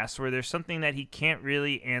impasse where there's something that he can't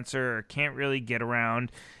really answer or can't really get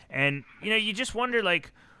around. And, you just wonder,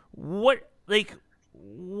 like,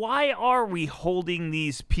 why are we holding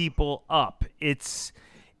these people up? It's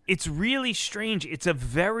really strange. It's a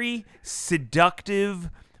very seductive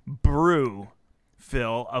brew,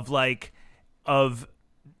 Phil, of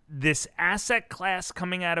this asset class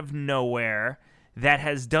coming out of nowhere that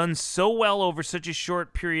has done so well over such a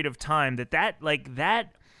short period of time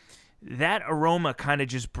that aroma kind of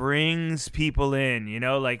just brings people in,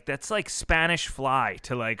 like that's like Spanish fly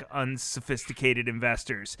to like unsophisticated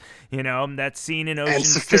investors, that scene in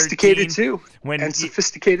Ocean's 13. And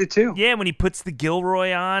sophisticated too. Yeah, when he puts the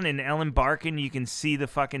Gilroy on and Ellen Barkin, you can see the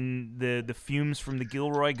fucking the fumes from the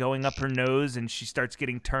Gilroy going up her nose and she starts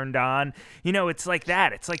getting turned on. It's like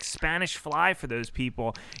that. It's like Spanish fly for those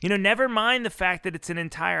people. Never mind the fact that it's an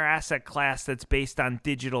entire asset class that's based on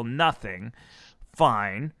digital nothing.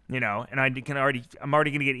 Fine, and I'm already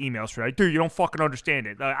gonna get emails for that. Dude, you don't fucking understand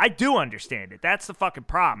it. I do understand it. That's the fucking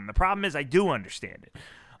problem. The problem is I do understand it.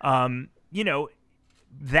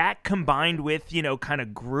 That combined with kind of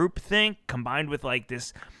groupthink, combined with like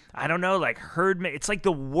this, I don't know, like herd. It's like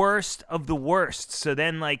the worst of the worst. So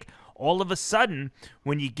then, like all of a sudden,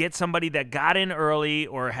 when you get somebody that got in early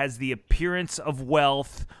or has the appearance of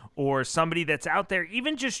wealth, or somebody that's out there,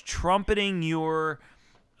 even just trumpeting your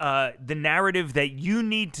the narrative that you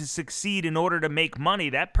need to succeed in order to make money,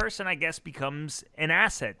 that person, I guess, becomes an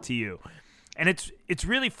asset to you. And it's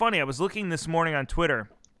really funny. I was looking this morning on Twitter,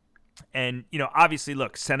 and, obviously,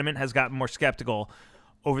 look, sentiment has gotten more skeptical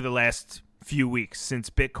over the last few weeks since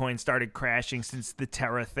Bitcoin started crashing, since the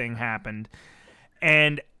Terra thing happened.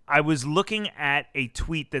 And I was looking at a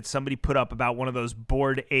tweet that somebody put up about one of those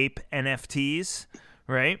Bored Ape NFTs,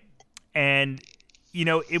 right? And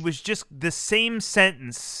it was just the same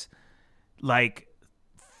sentence like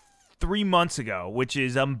 3 months ago, which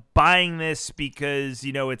is, I'm buying this because,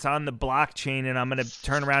 it's on the blockchain and I'm going to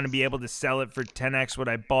turn around and be able to sell it for 10x what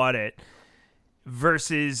I bought it,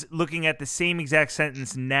 versus looking at the same exact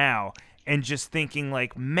sentence now and just thinking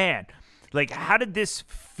like, man, like, how did this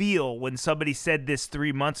feel when somebody said this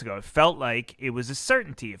 3 months ago? It felt like it was a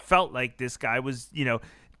certainty. It felt like this guy was,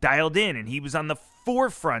 dialed in and he was on the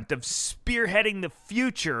forefront of spearheading the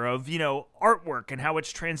future of, artwork and how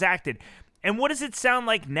it's transacted. And what does it sound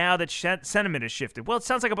like now that sentiment has shifted? Well, it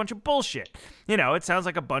sounds like a bunch of bullshit. It sounds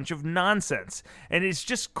like a bunch of nonsense. And it's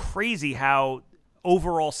just crazy how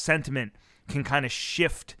overall sentiment can kind of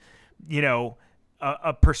shift,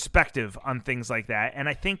 a perspective on things like that. And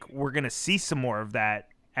I think we're going to see some more of that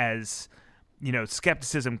as,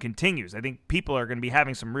 skepticism continues. I think people are going to be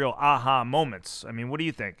having some real aha moments. I mean, what do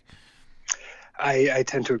you think? I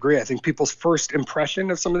tend to agree. I think people's first impression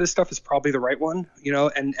of some of this stuff is probably the right one,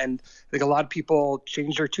 and I think a lot of people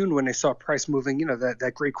changed their tune when they saw price moving,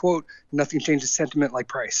 that great quote, nothing changes sentiment like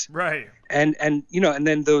price. Right. And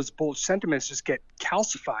then those bullish sentiments just get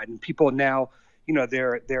calcified, and people now,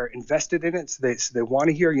 they're invested in it. So they want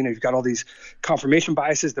to hear, you've got all these confirmation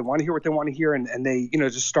biases. They want to hear what they want to hear. And they,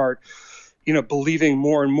 just start, believing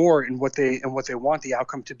more and more in what they want the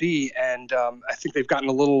outcome to be. And I think they've gotten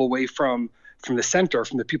a little away from the center,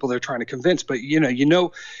 from the people they're trying to convince. But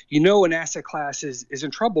an asset class is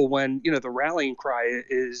in trouble when the rallying cry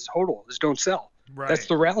is HODL, is don't sell. Right. That's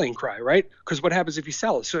the rallying cry, right? Because what happens if you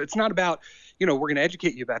sell it? So it's not about we're going to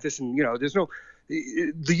educate you about this, and there's no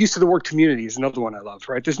the use of the word community is another one I love,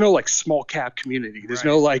 right? There's no like small cap community. There's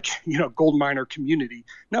no like gold miner community.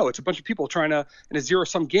 No, it's a bunch of people trying to, in a zero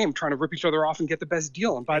sum game, trying to rip each other off and get the best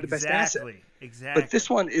deal and buy the best asset. Exactly. But this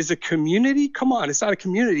one is a community. Come on, it's not a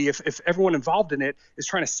community if everyone involved in it is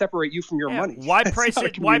trying to separate you from your money. Why price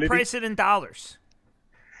it? Why price it in dollars?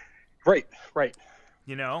 Right. Right.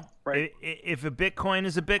 If a Bitcoin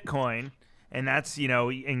is a Bitcoin, and that's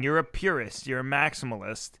and you're a purist, you're a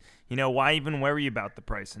maximalist, why even worry about the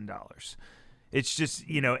price in dollars? It's just,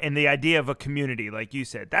 and the idea of a community, like you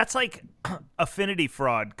said, that's like affinity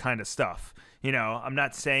fraud kind of stuff. I'm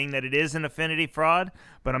not saying that it is an affinity fraud,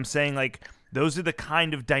 but I'm saying like those are the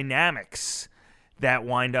kind of dynamics that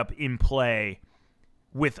wind up in play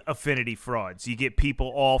with affinity frauds. You get people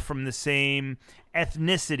all from the same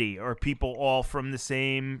ethnicity, or people all from the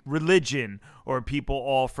same religion, or people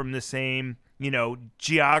all from the same,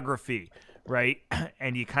 geography, right?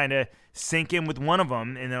 And you kind of sink in with one of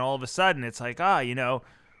them, and then all of a sudden it's like,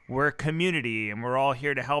 we're a community and we're all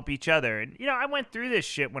here to help each other. And, I went through this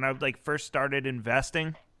shit when I like first started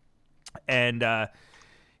investing, and,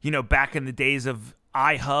 back in the days of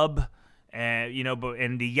iHub,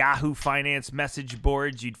 and the Yahoo Finance message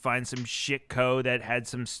boards, you'd find some shit code that had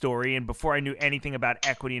some story. And before I knew anything about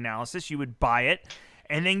equity analysis, you would buy it.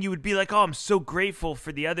 And then you would be like, oh, I'm so grateful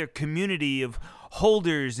for the other community of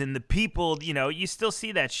holders and the people. You still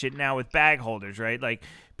see that shit now with bag holders, right? Like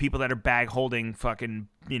people that are bag holding fucking,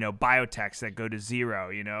 biotechs that go to zero.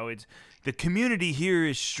 It's the community here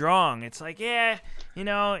is strong. It's like, yeah,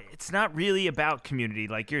 it's not really about community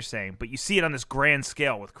like you're saying, but you see it on this grand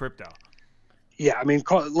scale with crypto. Yeah, I mean,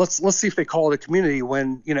 let's see if they call it a community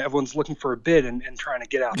when everyone's looking for a bid and trying to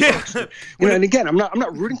get out. Yeah. First. And again, I'm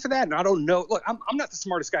not rooting for that, and I don't know. Look, I'm not the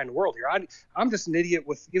smartest guy in the world here. I'm just an idiot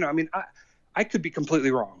with I could be completely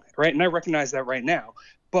wrong, right? And I recognize that right now.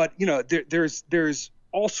 But there's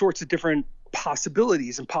all sorts of different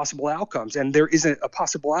possibilities and possible outcomes, and there isn't a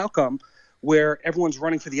possible outcome where everyone's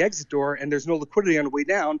running for the exit door and there's no liquidity on the way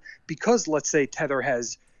down because, let's say, Tether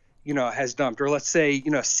has dumped, or let's say,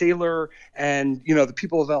 Sailor and, the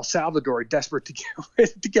people of El Salvador are desperate to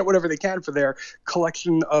get whatever they can for their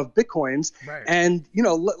collection of Bitcoins. Right. And,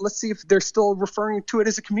 let's see if they're still referring to it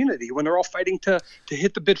as a community when they're all fighting to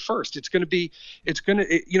hit the bid first. It could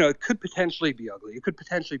potentially be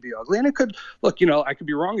ugly. And it could, look, I could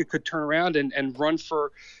be wrong. It could turn around and run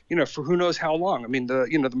for who knows how long. I mean,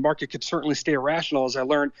 the market could certainly stay irrational, as I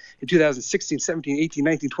learned in 2016, 17, 18,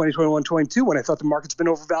 19, 20, 21, 22, when I thought the market's been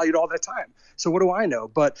overvalued all that time. So what do I know?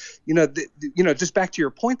 But just back to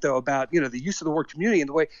your point though about the use of the word community and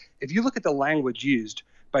the way, if you look at the language used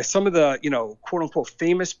by some of the quote unquote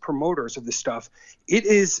famous promoters of this stuff, it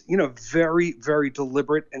is very, very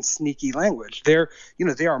deliberate and sneaky language. They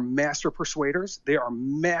are master persuaders, they are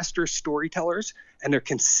master storytellers, and they're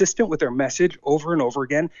consistent with their message over and over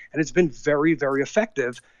again, and it's been very, very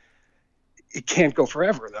effective. It can't go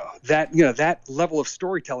forever though. That level of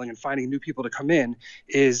storytelling and finding new people to come in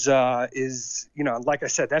is like I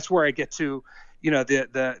said, that's where I get to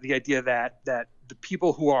the idea that the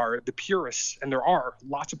people who are the purists, and there are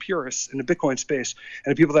lots of purists in the Bitcoin space,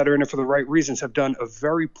 and the people that are in it for the right reasons have done a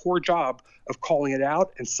very poor job of calling it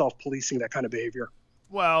out and self-policing that kind of behavior.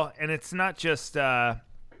 Well, and it's not just the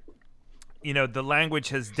language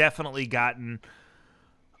has definitely gotten,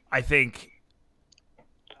 I think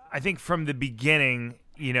from the beginning,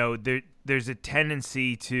 there's a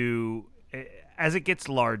tendency to, as it gets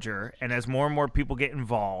larger and as more and more people get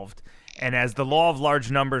involved, and as the law of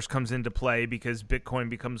large numbers comes into play because Bitcoin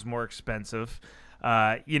becomes more expensive,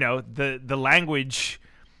 the language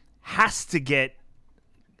has to get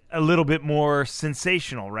a little bit more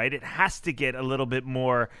sensational, right? It has to get a little bit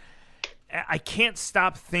more. I can't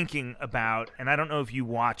stop thinking about, and I don't know if you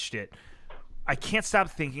watched it, I can't stop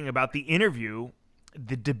thinking about the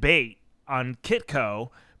debate on Kitco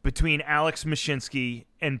between Alex Mashinsky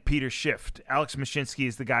and Peter Schiff. Alex Mashinsky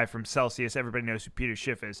is the guy from Celsius. Everybody knows who Peter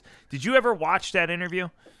Schiff is. Did you ever watch that interview?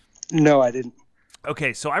 No, I didn't.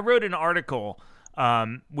 Okay, so I wrote an article,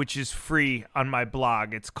 which is free on my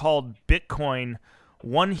blog. It's called Bitcoin,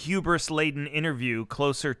 One Hubris-Laden Interview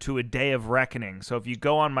Closer to a Day of Reckoning. So if you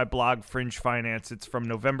go on my blog, Fringe Finance, it's from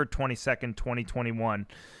November 22nd, 2021.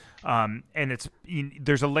 And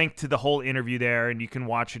there's a link to the whole interview there, and you can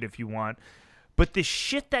watch it if you want. But the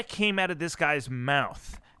shit that came out of this guy's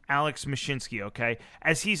mouth, Alex Mashinsky, okay,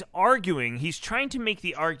 as he's arguing, he's trying to make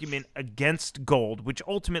the argument against gold, which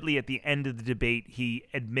ultimately at the end of the debate he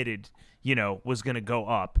admitted, was going to go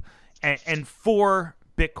up, and for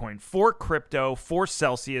Bitcoin, for crypto, for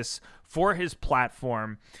Celsius, for his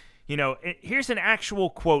platform. Here's an actual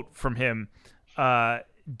quote from him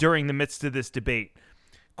during the midst of this debate.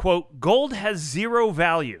 Quote, "Gold has zero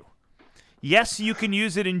value. Yes, you can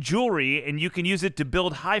use it in jewelry and you can use it to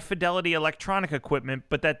build high-fidelity electronic equipment,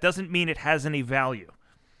 but that doesn't mean it has any value."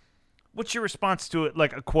 What's your response to it,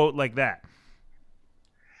 like a quote like that?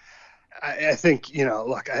 I think,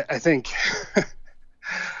 look, I think,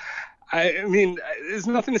 I mean, there's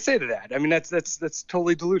nothing to say to that. I mean, that's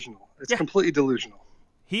totally delusional. It's completely delusional.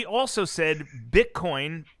 He also said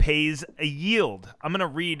Bitcoin pays a yield. I'm going to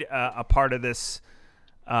read a part of this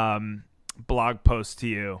blog post to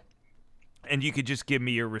you, and you could just give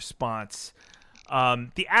me your response.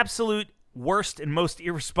 The absolute worst and most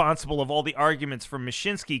irresponsible of all the arguments from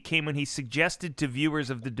Mashinsky came when he suggested to viewers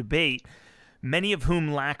of the debate, many of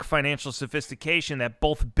whom lack financial sophistication, that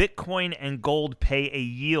both Bitcoin and gold pay a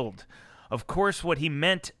yield. Of course, what he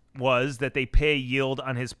meant was that they pay a yield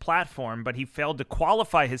on his platform, but he failed to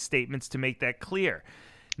qualify his statements to make that clear.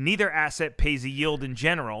 Neither asset pays a yield in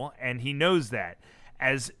general, and he knows that.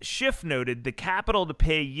 As Schiff noted, the capital to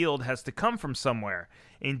pay a yield has to come from somewhere.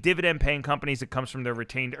 In dividend-paying companies, it comes from their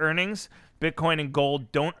retained earnings. Bitcoin and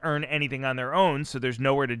gold don't earn anything on their own, so there's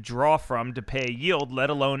nowhere to draw from to pay a yield, let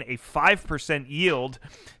alone a 5% yield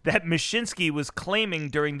that Mashinsky was claiming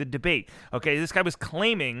during the debate. Okay, this guy was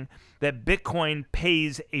claiming that Bitcoin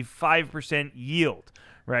pays a 5% yield,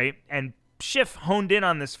 right? And Schiff honed in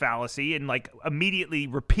on this fallacy and immediately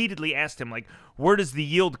repeatedly asked him, where does the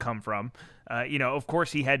yield come from? Of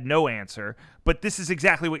course he had no answer, but this is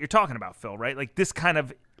exactly what you're talking about, Phil, right? This kind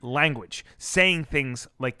of language, saying things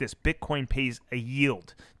like this, Bitcoin pays a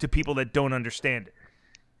yield to people that don't understand it.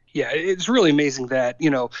 Yeah, it's really amazing that, you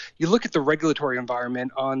look at the regulatory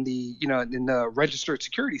environment on the, in the registered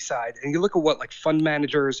security side, and you look at what fund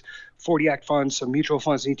managers, 40 Act funds, so mutual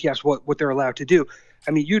funds and ETFs, what they're allowed to do.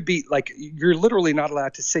 I mean, you'd be you're literally not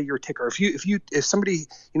allowed to say your ticker. If somebody,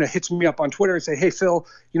 hits me up on Twitter and say, hey, Phil,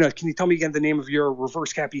 can you tell me again the name of your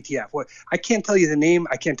reverse cap ETF? I can't tell you the name.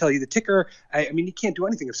 I can't tell you the ticker. I mean, you can't do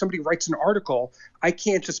anything. If somebody writes an article, I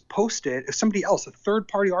can't just post it. If somebody else, a third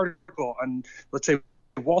party article on, let's say,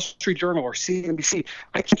 Wall Street Journal or CNBC,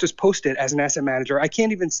 I can't just post it as an asset manager. I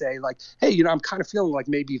can't even say hey, I'm kind of feeling like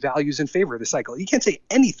maybe value's in favor of the cycle. You can't say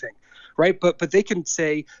anything, right? But they can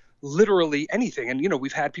say literally anything. And,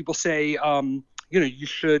 we've had people say, you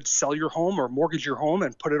should sell your home or mortgage your home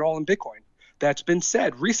and put it all in Bitcoin. That's been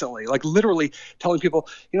said recently, literally telling people,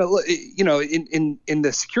 in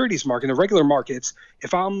the securities market, in the regular markets,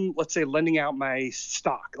 if I'm, let's say, lending out my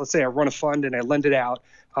stock, let's say I run a fund and I lend it out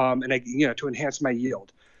and I, to enhance my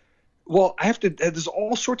yield. Well, I have to. There's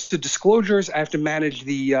all sorts of disclosures. I have to manage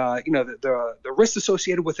the risks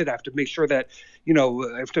associated with it. I have to make sure that,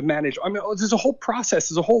 I have to manage. I mean, there's a whole process.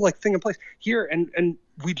 There's a whole thing in place here. And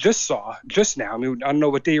we just saw just now. I mean, I don't know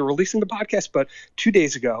what day you're releasing the podcast, but 2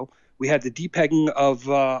 days ago we had the depegging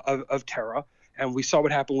of Terra, and we saw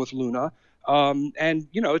what happened with Luna. And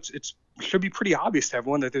it's should be pretty obvious to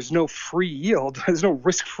everyone that there's no free yield. There's no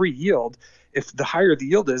risk-free yield. If the higher the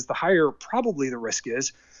yield is, the higher probably the risk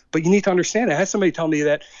is. But you need to understand, I had somebody tell me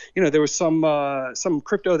that, there was some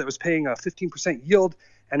crypto that was paying a 15% yield,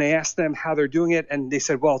 and I asked them how they're doing it, and they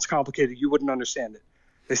said, well, it's complicated. You wouldn't understand it.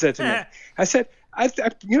 They said to me. I said,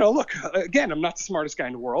 look, again, I'm not the smartest guy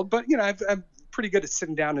in the world, but, I'm pretty good at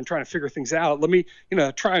sitting down and trying to figure things out. Let me,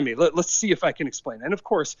 try me. Let's see if I can explain. And, of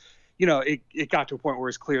course, it got to a point where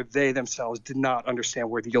it's clear they themselves did not understand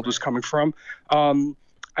where the yield was coming from.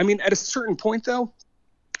 I mean, at a certain point, though,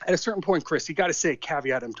 Chris, you got to say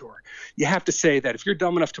caveat emptor. You have to say that if you're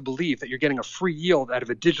dumb enough to believe that you're getting a free yield out of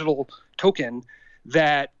a digital token,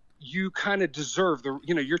 that you kind of deserve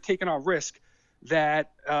you're taking on risk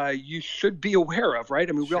that you should be aware of, right?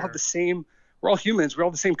 I mean, we all have we're all humans. We all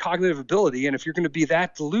have the same cognitive ability. And if you're going to be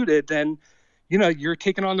that diluted, then, you're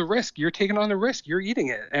taking on the risk. You're taking on the risk. You're eating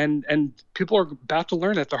it. And people are about to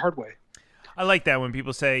learn it the hard way. I like that when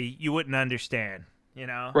people say you wouldn't understand.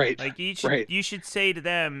 Right. You should say to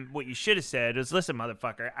them what you should have said is, listen,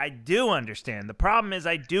 motherfucker, I do understand. The problem is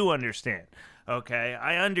I do understand. Okay.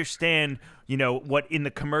 I understand, what in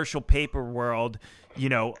the commercial paper world, a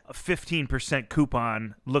 15%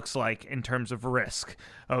 coupon looks like in terms of risk.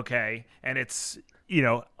 Okay. And it's,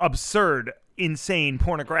 absurd, insane,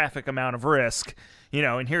 pornographic amount of risk,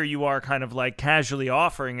 and here you are kind of casually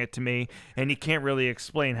offering it to me, and you can't really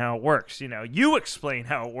explain how it works. You explain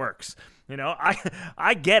how it works.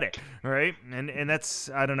 I get it, right? And that's,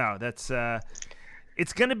 I don't know, that's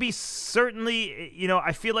it's going to be certainly,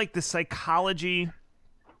 I feel like the psychology.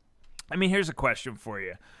 I mean, here's a question for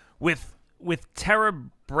you. With Terra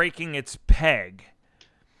breaking its peg,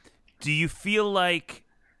 do you feel like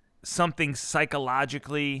something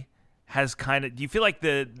psychologically has do you feel like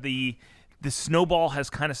the snowball has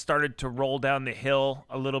kind of started to roll down the hill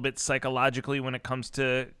a little bit psychologically when it comes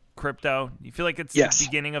to crypto? You feel like it's the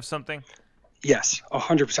beginning of something? Yes,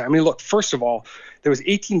 100%. I mean, look, first of all, there was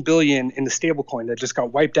 18 billion in the stablecoin that just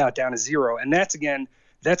got wiped out down to zero. And that's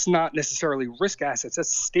not necessarily risk assets.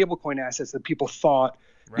 That's stablecoin assets that people thought,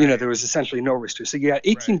 there was essentially no risk to. So you got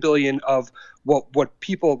 18 billion of what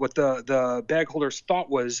the bag holders thought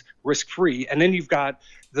was risk-free. And then you've got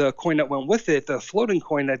the coin that went with it, the floating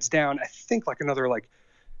coin that's down, I think another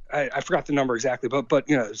I forgot the number exactly, but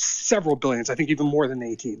several billions. I think even more than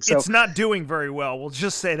 18. So it's not doing very well. We'll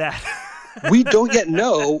just say that. we don't yet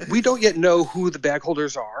know who the bag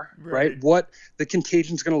holders are, right? What the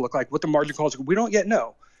contagion is going to look like, what the margin calls are. We don't yet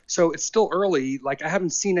know. So it's still early. Like I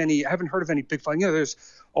haven't heard of any big fund. There's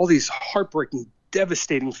all these heartbreaking,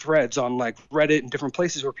 devastating threads on like Reddit and different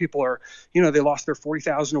places where people are, they lost their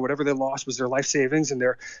 40,000 or whatever they lost was their life savings, and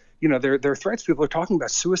their threats. People are talking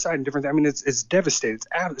about suicide and different. I mean, it's devastating.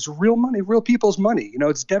 It's real money, real people's money.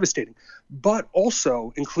 It's devastating. But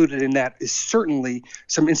also included in that is certainly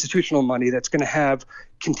some institutional money that's going to have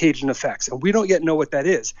contagion effects, and we don't yet know what that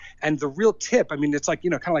is. And the real tip, I mean, it's like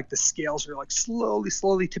kind of like the scales are like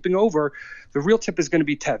slowly tipping over. The real tip is going to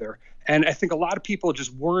be Tether, and I think a lot of people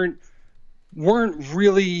just weren't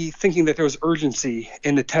really thinking that there was urgency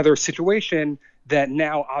in the Tether situation, that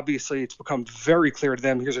now obviously it's become very clear to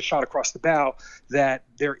them. Here's a shot across the bow that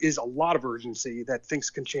there is a lot of urgency, that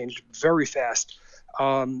things can change very fast.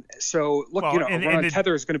 So look, a run on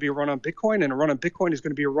Tether is going to be a run on Bitcoin, and a run on Bitcoin is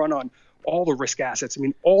going to be a run on all the risk assets. I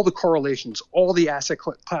mean, all the correlations, all the asset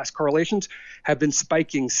class correlations have been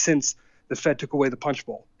spiking since the Fed took away the punch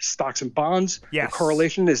bowl. Stocks and bonds, yes. The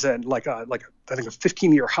correlation is at I think a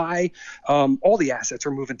 15-year high. All the assets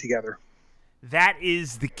are moving together. That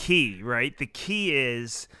is the key, right? The key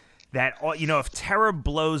is that if Terra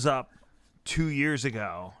blows up 2 years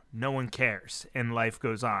ago, no one cares and life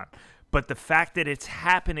goes on. But the fact that it's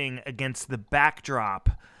happening against the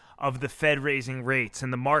backdrop of the Fed raising rates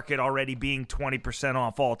and the market already being 20%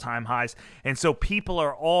 off all-time highs, and so people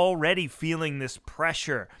are already feeling this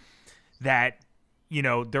pressure that,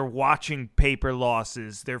 they're watching paper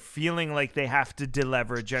losses. They're feeling like they have to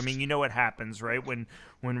deleverage. I mean, you know what happens, right? When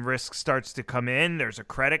risk starts to come in, there's a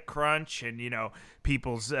credit crunch, and,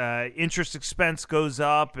 people's interest expense goes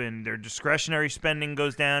up and their discretionary spending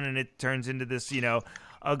goes down, and it turns into this,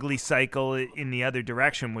 ugly cycle in the other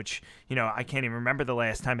direction, which, I can't even remember the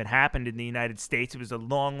last time it happened in the United States. It was a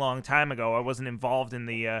long, long time ago. I wasn't involved in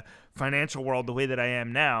the financial world the way that I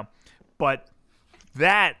am now. But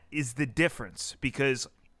that is the difference, because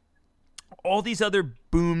all these other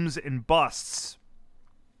booms and busts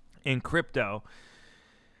in crypto,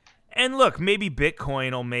 and look, maybe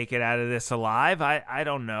Bitcoin will make it out of this alive. I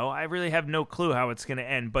don't know. I really have no clue how it's going to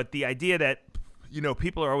end. But the idea that,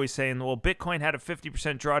 people are always saying, well, Bitcoin had a 50%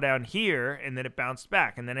 drawdown here, and then it bounced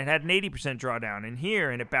back, and then it had an 80% drawdown in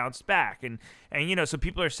here, and it bounced back. And so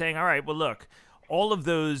people are saying, all right, well, look, all of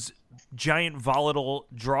those giant volatile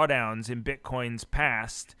drawdowns in Bitcoin's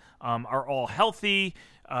past are all healthy.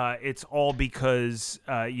 It's all because,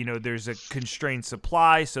 there's a constrained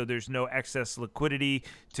supply, so there's no excess liquidity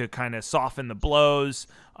to kind of soften the blows.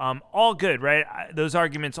 All good, right? Those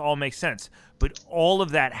arguments all make sense. But all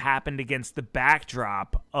of that happened against the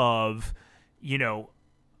backdrop of,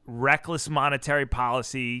 reckless monetary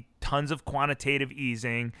policy, tons of quantitative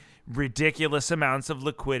easing, ridiculous amounts of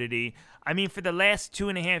liquidity. I mean, for the last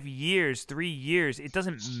 2.5 years, 3 years, it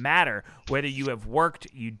doesn't matter whether you have worked,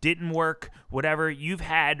 you didn't work, whatever. You've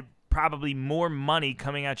had probably more money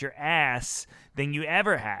coming out your ass than you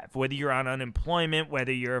ever have, whether you're on unemployment,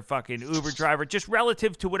 whether you're a fucking Uber driver, just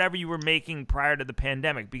relative to whatever you were making prior to the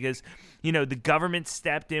pandemic, because, the government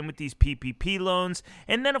stepped in with these PPP loans,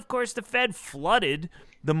 and then, of course, the Fed flooded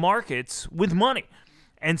the markets with money.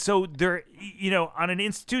 And so there, on an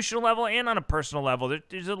institutional level and on a personal level,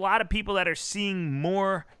 there's a lot of people that are seeing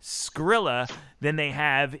more Skrilla than they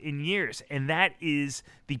have in years. And that is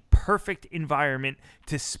the perfect environment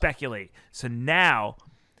to speculate. So now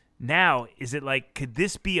is it like, could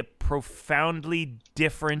this be a profoundly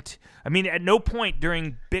different? I mean, at no point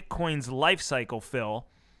during Bitcoin's life cycle, Phil,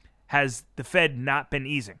 has the Fed not been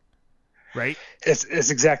easing. Right? It's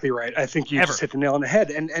exactly right. I think you just hit the nail on the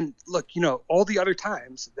head. And look, all the other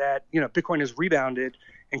times that, Bitcoin has rebounded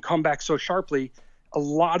and come back so sharply, a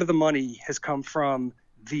lot of the money has come from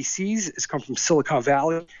VCs, it's come from Silicon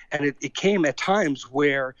Valley, and it came at times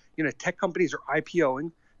where, tech companies are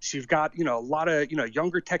IPOing. So you've got, a lot of,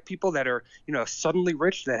 younger tech people that are, suddenly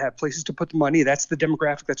rich, that have places to put the money. That's the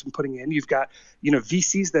demographic that's been putting in. You've got,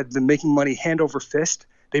 VCs that have been making money hand over fist.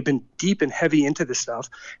 They've been deep and heavy into this stuff.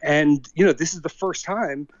 And, this is the first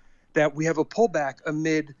time that we have a pullback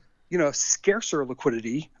amid, scarcer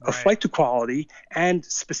liquidity, a flight to quality, and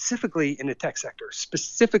specifically in the tech sector,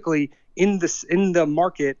 specifically in the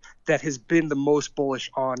market that has been the most bullish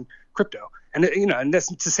on crypto. And, and that's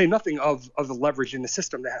to say nothing of the leverage in the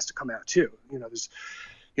system that has to come out too. There's,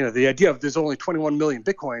 the idea of there's only 21 million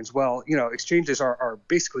Bitcoins. Well, exchanges are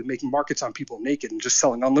basically making markets on people naked and just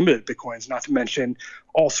selling unlimited Bitcoins, not to mention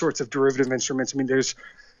all sorts of derivative instruments. I mean, there's,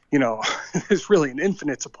 there's really an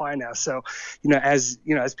infinite supply now. So, as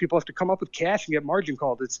people have to come up with cash and get margin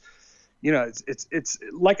called, it's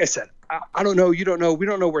like I said, I don't know, you don't know, we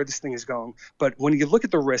don't know where this thing is going. But when you look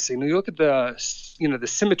at the risks and you look at the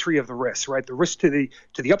symmetry of the risks, right? The risk to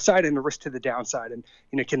the upside and the risk to the downside,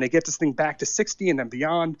 and can they get this thing back to 60 and then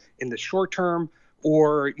beyond in the short term?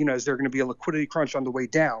 Or, is there going to be a liquidity crunch on the way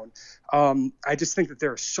down? I just think that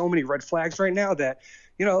there are so many red flags right now that,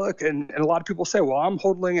 look, and a lot of people say, well, I'm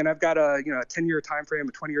holding and I've got a 10-year time frame,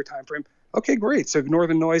 a 20-year time frame. Okay, great. So ignore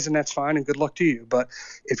the noise and that's fine and good luck to you. But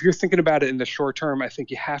if you're thinking about it in the short term, I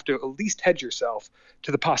think you have to at least hedge yourself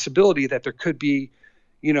to the possibility that there could be,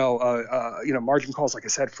 margin calls, like I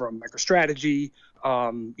said, from MicroStrategy,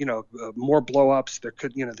 more blowups. There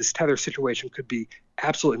could, this Tether situation could be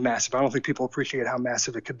absolutely massive. I don't think people appreciate how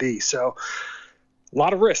massive it could be. So a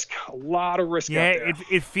lot of risk out there.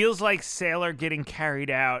 It feels like Saylor getting carried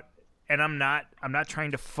out, and I'm not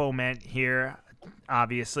trying to foment here,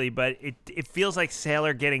 obviously, but it feels like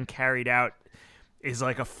Saylor getting carried out is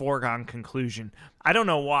like a foregone conclusion. I don't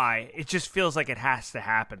know why. It just feels like it has to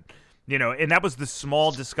happen. And that was the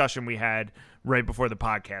small discussion we had right before the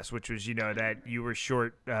podcast, which was, that you were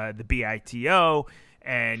short the BITO,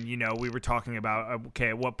 and, we were talking about, okay,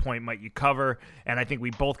 at what point might you cover? And I think we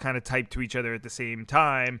both kind of typed to each other at the same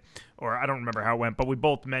time, or I don't remember how it went, but we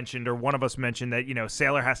both mentioned, or one of us mentioned that,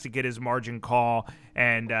 Saylor has to get his margin call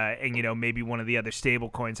and maybe one of the other stable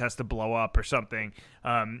coins has to blow up or something.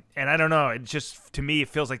 And I don't know. It just, to me, it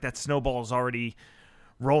feels like that snowball is already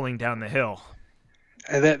rolling down the hill.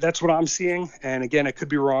 And that's what I'm seeing. And again, I could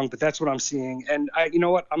be wrong, but that's what I'm seeing. And you know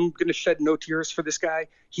what? I'm going to shed no tears for this guy.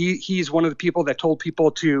 He's one of the people that told people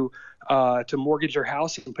to mortgage their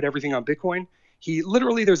house and put everything on Bitcoin. He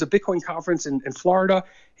literally, there's a Bitcoin conference in Florida.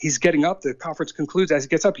 He's getting up. The conference concludes. As he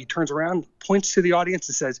gets up, he turns around, points to the audience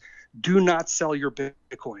and says, "Do not sell your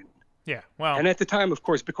Bitcoin." Yeah, well, and at the time, of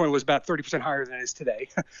course, Bitcoin was about 30% higher than it is today.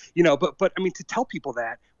 But I mean, to tell people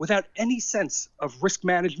that without any sense of risk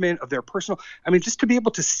management of their personal, I mean, just to be able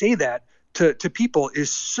to say that to people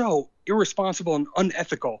is so irresponsible and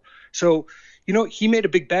unethical. So, he made a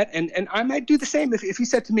big bet, and I might do the same if he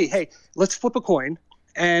said to me, "Hey, let's flip a coin.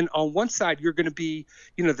 And on one side, you're going to be,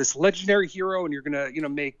 this legendary hero, and you're going to,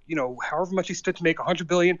 make, however much he stood to make, 100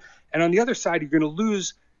 billion. And on the other side, you're going to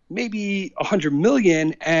lose maybe 100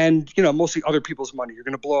 million and, mostly other people's money. You're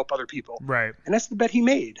going to blow up other people." Right. And that's the bet he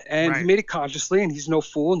made. And He made it consciously, and he's no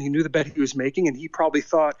fool, and he knew the bet he was making. And he probably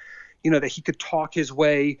thought, that he could talk his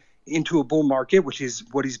way into a bull market, which is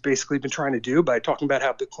what he's basically been trying to do by talking about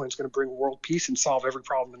how Bitcoin's going to bring world peace and solve every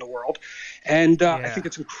problem in the world. And I think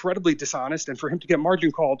it's incredibly dishonest. And for him to get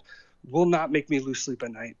margin called will not make me lose sleep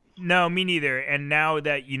at night. No, me neither. And now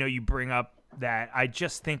that, you bring up that, I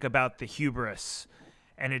just think about the hubris.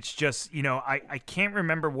 And it's just, I can't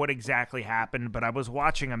remember what exactly happened, but I was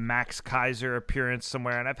watching a Max Kaiser appearance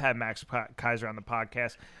somewhere, and I've had Max Kaiser on the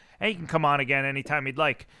podcast, and he can come on again anytime he'd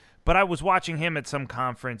like. But I was watching him at some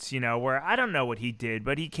conference, where I don't know what he did,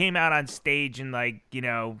 but he came out on stage and,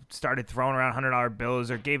 started throwing around $100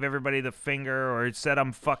 bills or gave everybody the finger or said,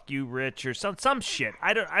 "I'm fuck you, rich," or some shit.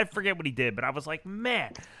 I forget what he did, but I was like,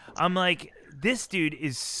 man, this dude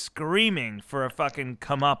is screaming for a fucking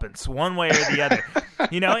comeuppance one way or the other,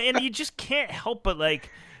 and you just can't help but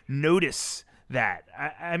notice that.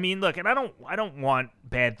 I mean, look, and I don't want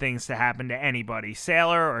bad things to happen to anybody,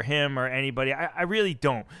 Saylor or him or anybody. I really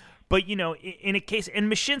don't. But, in a case, and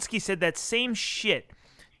Mashinsky said that same shit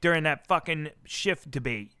during that fucking shift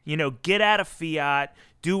debate. Get out of fiat,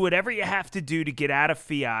 do whatever you have to do to get out of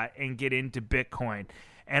fiat and get into Bitcoin.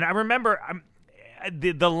 And I remember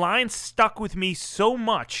the line stuck with me so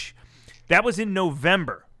much. That was in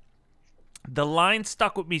November. The line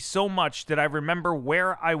stuck with me so much that I remember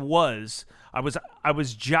where I was. I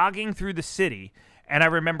was jogging through the city, and I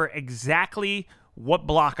remember exactly what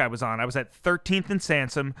block I was on. I was at 13th and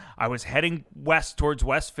Sansom. I was heading west towards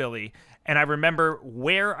West Philly, and I remember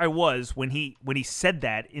where I was when he said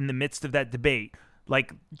that in the midst of that debate.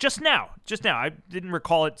 Like just now. I didn't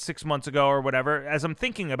recall it 6 months ago or whatever. As I'm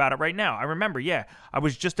thinking about it right now, I remember, I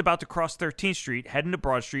was just about to cross 13th Street, heading to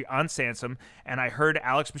Broad Street on Sansom, and I heard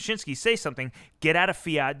Alex Mashinsky say something, get out of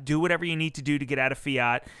fiat, do whatever you need to do to get out of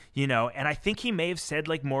fiat, and I think he may have said,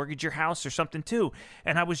 mortgage your house or something too.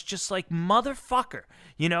 And I was just like, motherfucker,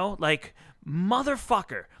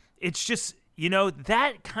 motherfucker. It's just,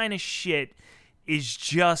 that kind of shit is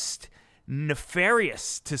just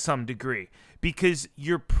nefarious to some degree. Because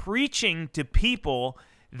you're preaching to people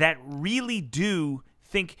that really do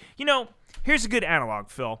think, here's a good analog,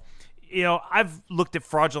 Phil. I've looked at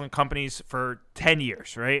fraudulent companies for 10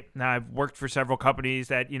 years, right? Now I've worked for several companies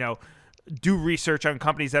that, do research on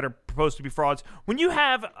companies that are proposed to be frauds. When you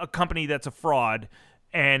have a company that's a fraud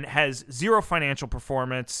and has zero financial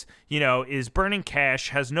performance, is burning cash,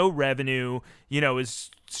 has no revenue,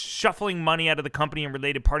 is shuffling money out of the company and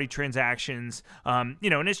related party transactions, and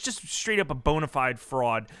it's just straight up a bona fide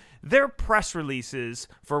fraud. Their press releases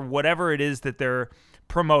for whatever it is that they're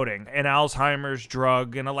promoting, an Alzheimer's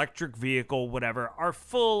drug, an electric vehicle, whatever, are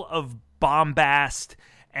full of bombast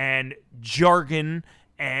and jargon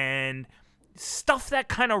and stuff that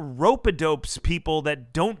kind of rope-a-dopes people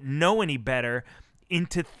that don't know any better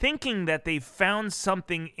into thinking that they've found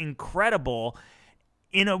something incredible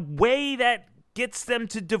in a way that gets them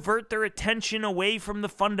to divert their attention away from the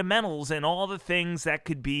fundamentals and all the things that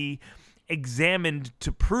could be examined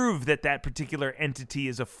to prove that that particular entity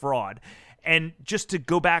is a fraud. And just to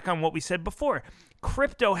go back on what we said before,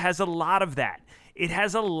 crypto has a lot of that. It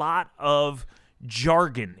has a lot of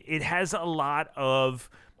jargon. It has a lot of,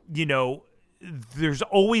 there's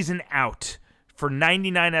always an out for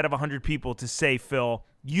 99 out of 100 people to say, Phil,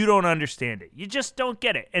 you don't understand it. You just don't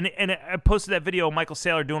get it. And I posted that video of Michael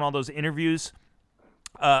Saylor doing all those interviews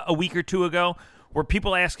a week or two ago where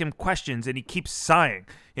people ask him questions and he keeps sighing,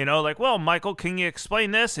 like, well, Michael, can you explain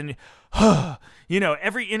this? And,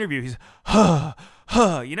 every interview he's,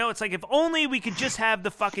 it's like if only we could just have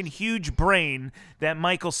the fucking huge brain that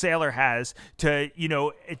Michael Saylor has to,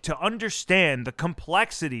 to understand the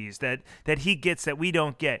complexities that he gets that we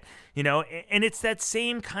don't get, and it's that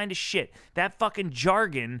same kind of shit. That fucking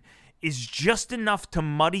jargon is just enough to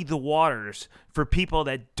muddy the waters for people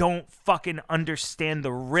that don't fucking understand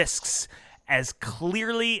the risks as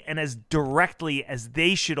clearly and as directly as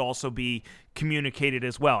they should also be communicated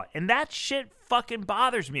as well. And that shit fucking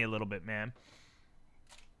bothers me a little bit, man.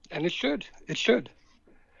 And it should. It should.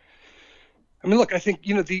 I mean, look, I think,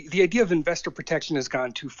 the idea of investor protection has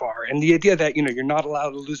gone too far. And the idea that, you're not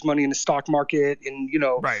allowed to lose money in the stock market and,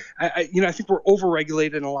 right. I think we're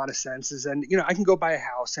overregulated in a lot of senses. And, I can go buy a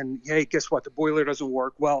house and, hey, guess what? The boiler doesn't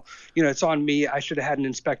work. Well, it's on me. I should have had an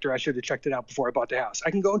inspector. I should have checked it out before I bought the house.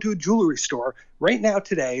 I can go into a jewelry store right now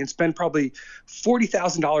today and spend probably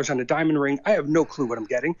 $40,000 on a diamond ring. I have no clue what I'm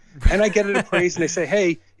getting. And I get it appraised and they say,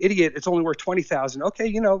 hey, idiot, it's only worth $20,000.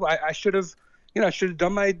 Okay, I should have. I should have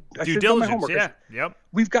done my homework. Yeah. Yep.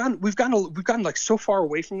 We've gone like so far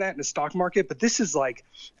away from that in the stock market, but this is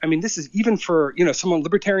this is even for, someone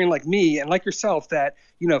libertarian like me and like yourself that,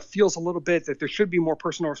 feels a little bit that there should be more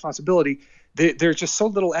personal responsibility. There's just so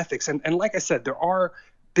little ethics. And like I said, there are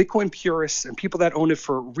Bitcoin purists and people that own it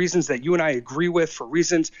for reasons that you and I agree with, for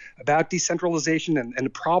reasons about decentralization and the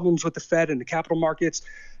problems with the Fed and the capital markets.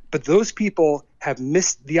 But those people have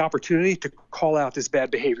missed the opportunity to call out this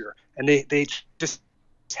bad behavior. And they just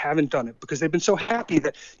haven't done it because they've been so happy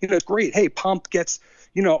that, it's great. Hey, Pomp gets,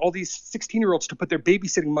 all these 16-year-olds to put their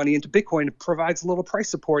babysitting money into Bitcoin. It provides a little price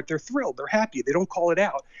support. They're thrilled. They're happy. They don't call it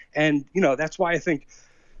out. And, that's why I think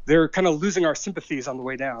they're kind of losing our sympathies on the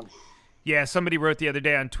way down. Yeah, somebody wrote the other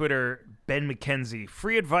day on Twitter, Ben McKenzie,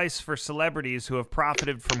 free advice for celebrities who have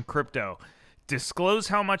profited from crypto. Disclose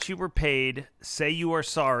how much you were paid, say you are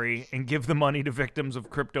sorry, and give the money to victims of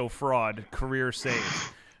crypto fraud. Career saved.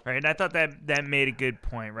 Right? And I thought that made a good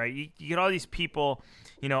point, right? You get all these people,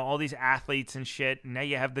 all these athletes and shit, and now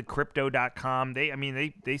you have the crypto.com.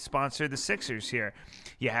 They sponsor the Sixers here.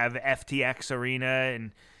 You have FTX Arena,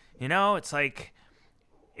 and, it's like,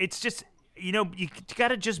 it's just, you got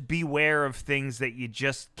to just beware of things that you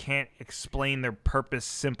just can't explain their purpose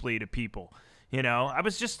simply to people. I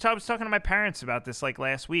was talking to my parents about this like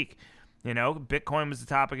last week. Bitcoin was the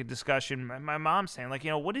topic of discussion. My mom's saying like,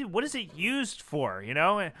 what is it used for? And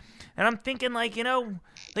I'm thinking like,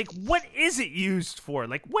 what is it used for?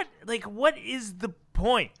 What is the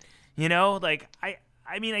point? I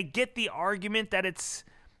get the argument that it's,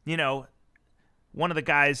 one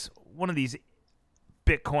of these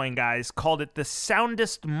Bitcoin guys called it the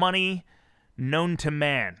soundest money known to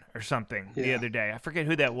man or something the other day. I forget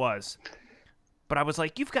who that was. But I was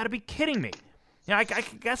like, you've got to be kidding me. I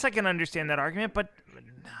guess I can understand that argument, but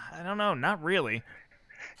I don't know, not really.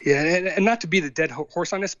 Yeah, and not to be the dead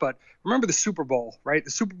horse on this, but remember the Super Bowl, right?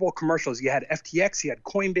 The Super Bowl commercials, you had FTX, you had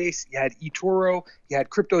Coinbase, you had eToro, you had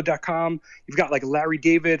Crypto.com. You've got like Larry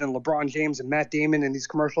David and LeBron James and Matt Damon in these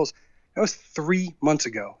commercials. That was 3 months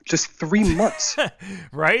ago, just 3 months.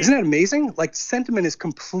 Right? Isn't that amazing? Like sentiment is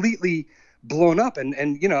completely blown up.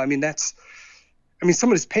 And that's...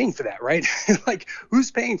 someone is paying for that, right? Like,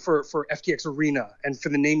 who's paying for FTX Arena and for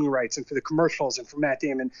the naming rights and for the commercials and for Matt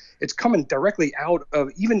Damon? It's coming directly out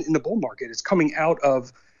of, even in the bull market, it's coming out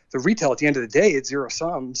of the retail. At the end of the day, it's zero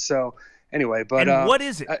sum. So anyway, but and what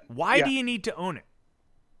is it? Why do you need to own it?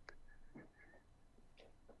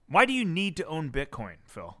 Why do you need to own Bitcoin,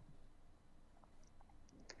 Phil?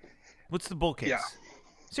 What's the bull case? Yeah.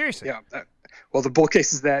 Seriously. Yeah. Well, the bull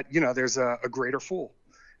case is that, there's a greater fool.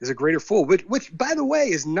 There's a greater fool, which, by the way,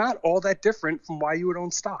 is not all that different from why you would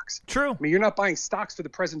own stocks. True. I mean, you're not buying stocks for the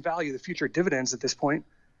present value of the future dividends at this point.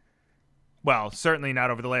 Well, certainly not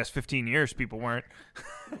over the last 15 years. People weren't.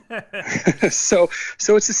 So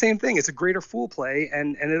it's the same thing. It's a greater fool play,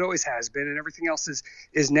 and it always has been, and everything else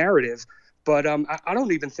is narrative. But I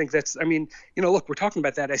don't even think that's. I mean, look, we're talking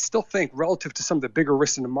about that. I still think, relative to some of the bigger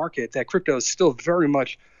risks in the market, that crypto is still very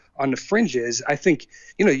much on the fringes. I think,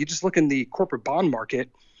 you just look in the corporate bond market.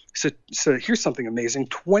 So here's something amazing: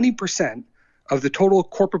 20% of the total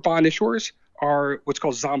corporate bond issuers are what's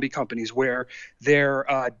called zombie companies, where their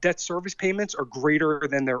debt service payments are greater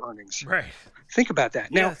than their earnings. Right. Think about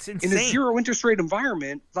that. Now, it's in insane. a zero interest rate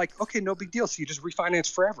environment, like, okay, no big deal. So you just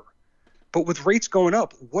refinance forever. But with rates going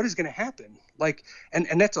up, what is going to happen? Like, and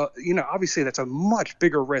that's obviously that's a much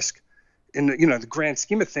bigger risk in the grand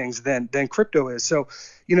scheme of things than crypto is. So,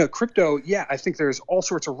 crypto, yeah, I think there's all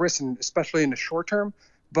sorts of risks, and especially in the short term.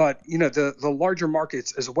 But the larger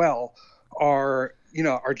markets as well are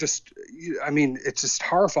just, I mean, it's just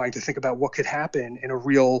horrifying to think about what could happen in a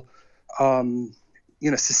real,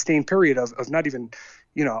 sustained period of not even,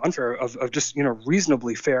 unfair, of just,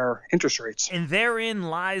 reasonably fair interest rates. And therein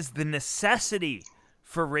lies the necessity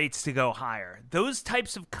for rates to go higher. Those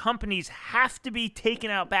types of companies have to be taken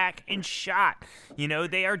out back and shot.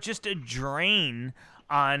 They are just a drain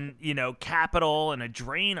on, capital, and a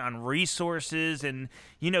drain on resources, and,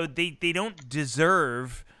 they don't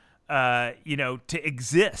deserve, to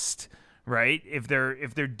exist, right? If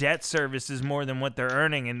their debt service is more than what they're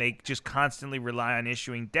earning, and they just constantly rely on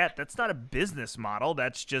issuing debt, that's not a business model.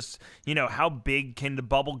 That's just, how big can the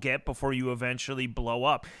bubble get before you eventually blow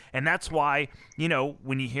up? And that's why,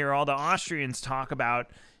 when you hear all the Austrians talk about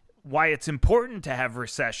why it's important to have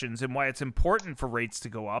recessions and why it's important for rates to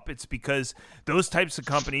go up, it's because those types of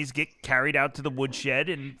companies get carried out to the woodshed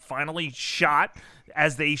and finally shot,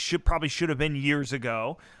 as they should have been years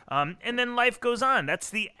ago. And then life goes on.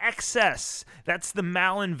 That's the excess. That's the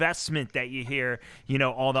malinvestment that you hear,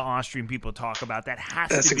 all the Austrian people talk about.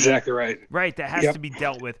 That's exactly right. Right. That has to be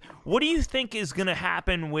dealt with. What do you think is going to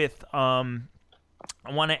happen with, I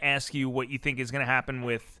want to ask you what you think is going to happen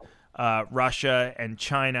with Russia and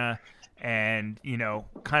China, and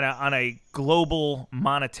kind of on a global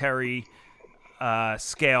monetary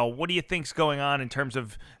scale. What do you think's going on in terms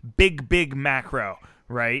of big macro,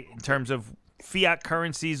 right? In terms of fiat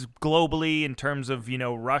currencies globally, in terms of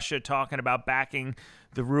Russia talking about backing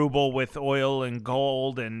the ruble with oil and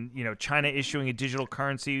gold, and China issuing a digital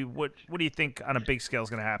currency. What do you think on a big scale is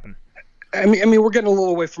going to happen? I mean, we're getting a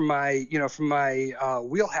little away from my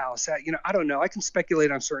wheelhouse. I don't know. I can speculate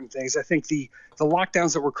on certain things. I think the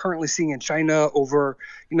lockdowns that we're currently seeing in China over,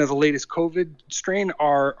 the latest COVID strain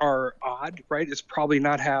are odd, right? It's probably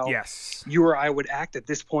not how you or I would act at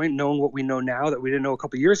this point, knowing what we know now that we didn't know a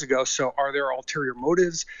couple of years ago. So are there ulterior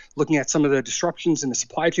motives? Looking at some of the disruptions in the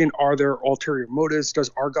supply chain, are there ulterior motives? Does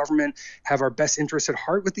our government have our best interests at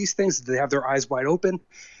heart with these things? Do they have their eyes wide open?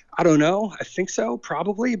 I don't know. I think so,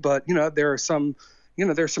 probably. But, there are some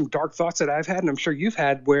dark thoughts that I've had, and I'm sure you've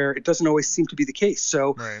had, where it doesn't always seem to be the case.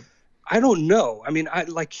 So right. I don't know. I mean,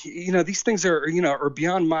 these things are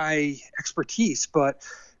beyond my expertise, but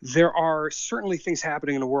there are certainly things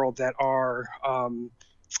happening in the world that are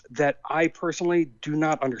that I personally do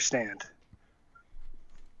not understand.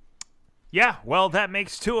 Yeah, well, that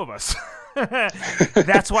makes two of us.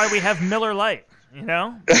 That's why we have Miller Lite.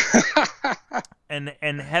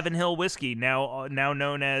 And Heaven Hill whiskey, now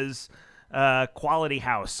known as Quality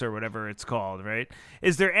House or whatever it's called, right?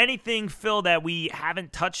 Is there anything, Phil, that we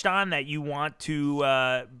haven't touched on that you want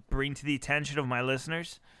to bring to the attention of my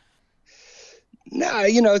listeners? No,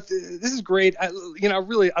 this is great. I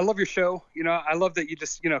love your show. I love that you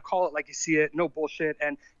just, call it like you see it, no bullshit.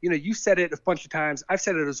 And, you said it a bunch of times. I've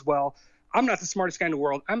said it as well. I'm not the smartest guy in the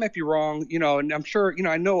world. I might be wrong, and I'm sure,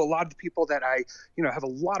 I know a lot of the people that I, have a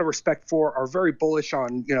lot of respect for are very bullish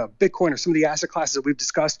on, Bitcoin or some of the asset classes that we've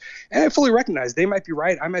discussed. And I fully recognize they might be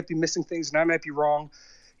right. I might be missing things, and I might be wrong.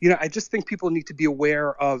 I just think people need to be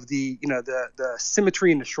aware of the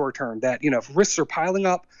symmetry in the short term, that, if risks are piling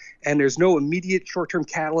up and there's no immediate short-term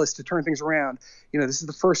catalyst to turn things around, this is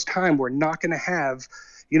the first time we're not going to have,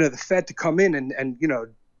 the Fed to come in and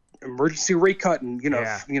emergency rate cut and,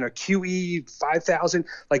 QE 5,000,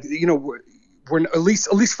 we're at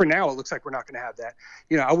least for now, it looks like we're not going to have that.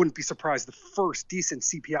 I wouldn't be surprised the first decent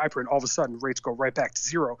CPI print, all of a sudden rates go right back to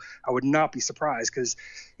zero. I would not be surprised because,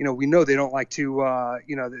 we know they don't like to,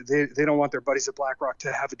 they don't want their buddies at BlackRock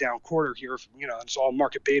to have a down quarter here. It's all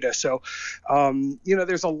market beta. So,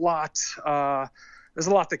 there's a lot. There's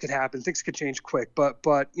a lot that could happen. Things could change quick, but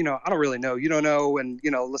I don't really know. You don't know, and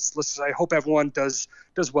let's. I hope everyone does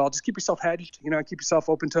well. Just keep yourself hedged. Keep yourself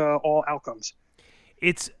open to all outcomes.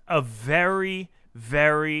 It's a very,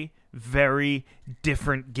 very, very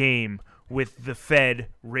different game with the Fed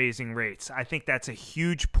raising rates. I think that's a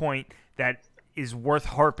huge point that is worth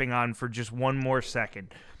harping on for just one more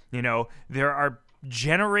second. There are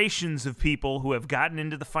generations of people who have gotten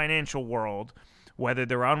into the financial world, whether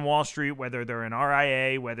they're on Wall Street, whether they're in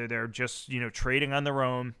RIA, whether they're just, trading on their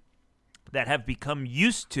own, that have become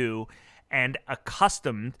used to and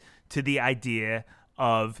accustomed to the idea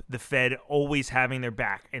of the Fed always having their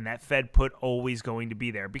back and that Fed put always going to be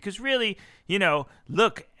there. Because really,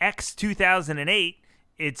 look, X 2008,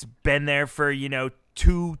 it's been there for,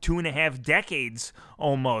 2.5 decades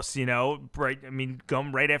almost, right? I mean,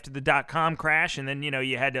 going right after the dot-com crash, and then,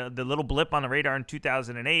 you had the little blip on the radar in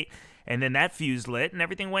 2008, and then that fuse lit, and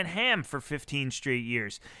everything went ham for 15 straight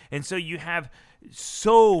years. And so you have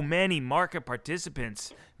so many market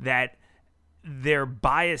participants that their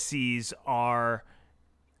biases are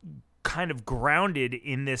kind of grounded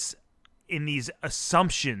in these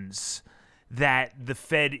assumptions that the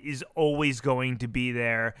Fed is always going to be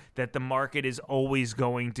there, that the market is always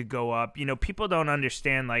going to go up. People don't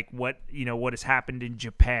understand what has happened in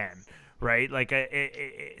Japan, right? Like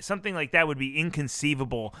something like that would be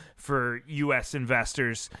inconceivable for U.S.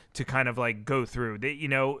 investors to kind of go through.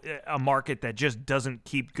 A market that just doesn't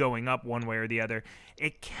keep going up one way or the other.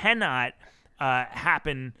 It cannot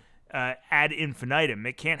happen ad infinitum.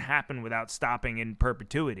 It can't happen without stopping in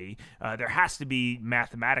perpetuity. There has to be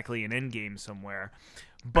mathematically an end game somewhere.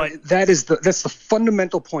 But that's the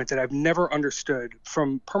fundamental point that I've never understood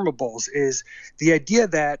from permabulls is the idea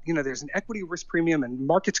that there's an equity risk premium and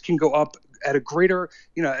markets can go up at a greater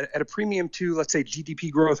at a premium to, let's say, GDP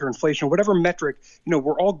growth or inflation, whatever metric.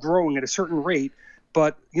 We're all growing at a certain rate,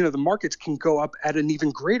 but the markets can go up at an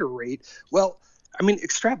even greater rate. Well, I mean,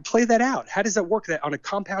 play that out. How does that work that on a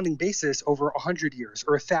compounding basis over 100 years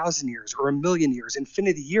or 1,000 years or 1,000,000 years,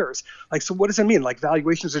 infinity years? So what does that mean?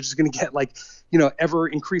 Valuations are just going to get ever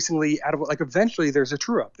increasingly out of eventually there's a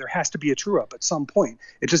true up. There has to be a true up at some point.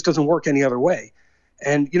 It just doesn't work any other way.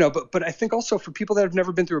 And, but I think also for people that have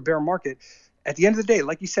never been through a bear market, at the end of the day,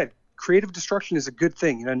 like you said, creative destruction is a good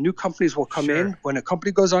thing. New companies will come in. When a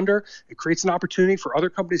company goes under, it creates an opportunity for other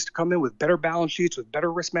companies to come in with better balance sheets, with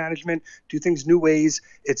better risk management, do things new ways.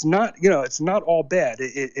 It's not, it's not all bad.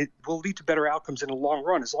 It will lead to better outcomes in the long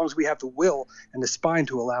run, as long as we have the will and the spine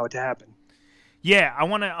to allow it to happen. Yeah, I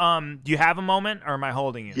want to, do you have a moment or am I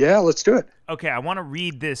holding you? Yeah, let's do it. Okay, I want to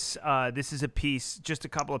read this. This is a piece, just a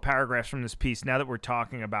couple of paragraphs from this piece now that we're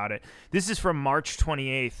talking about it. This is from March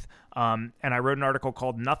 28th, and I wrote an article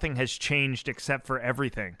called Nothing Has Changed Except for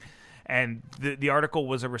Everything. And the article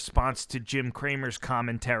was a response to Jim Cramer's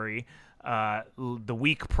commentary the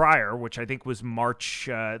week prior, which I think was March,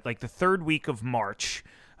 the third week of March,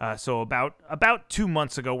 so about 2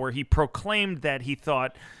 months ago, where he proclaimed that he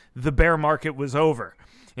thought the bear market was over,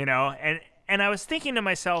 and I was thinking to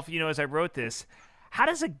myself, as I wrote this, how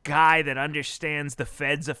does a guy that understands the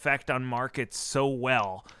Fed's effect on markets so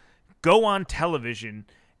well go on television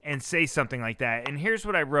and say something like that? And here's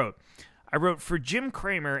what I wrote. I wrote, for Jim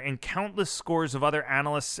Cramer and countless scores of other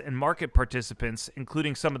analysts and market participants,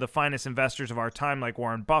 including some of the finest investors of our time like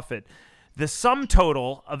Warren Buffett, the sum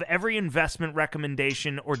total of every investment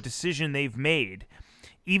recommendation or decision they've made,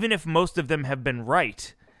 even if most of them have been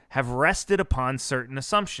right, have rested upon certain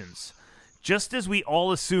assumptions. Just as we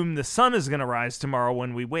all assume the sun is going to rise tomorrow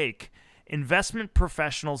when we wake, investment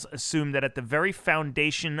professionals assume that at the very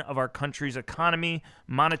foundation of our country's economy,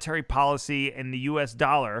 monetary policy, and the U.S.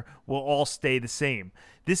 dollar will all stay the same.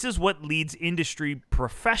 This is what leads industry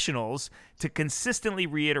professionals to consistently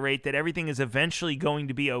reiterate that everything is eventually going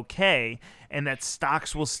to be okay and that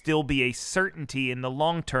stocks will still be a certainty in the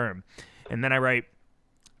long term. And then I write,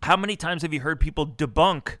 how many times have you heard people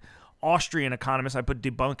debunk Austrian economists, I put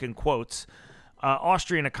debunk in quotes,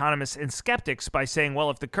 Austrian economists and skeptics by saying, well,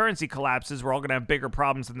 if the currency collapses, we're all going to have bigger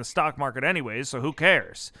problems than the stock market anyways, so who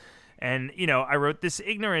cares? And, I wrote, this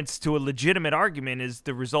ignorance to a legitimate argument is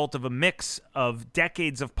the result of a mix of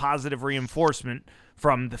decades of positive reinforcement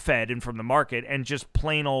from the Fed and from the market and just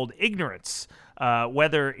plain old ignorance,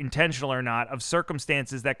 whether intentional or not, of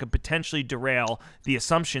circumstances that could potentially derail the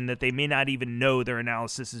assumption that they may not even know their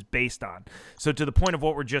analysis is based on. So to the point of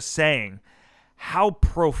what we're just saying, how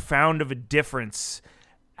profound of a difference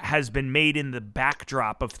has been made in the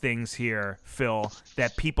backdrop of things here, Phil,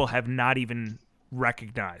 that people have not even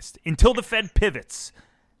recognized until the Fed pivots.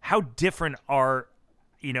 How different are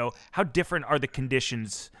the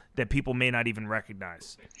conditions that people may not even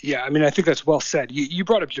recognize? Yeah, I mean, I think that's well said. You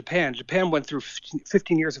brought up Japan. Japan went through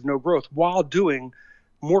 15 years of no growth while doing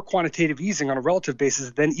more quantitative easing on a relative basis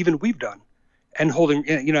than even we've done, and holding,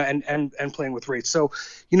 and playing with rates. So,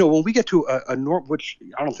 when we get to a norm, which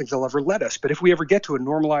I don't think they'll ever let us, but if we ever get to a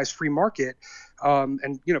normalized free market,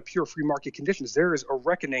 and pure free market conditions, there is a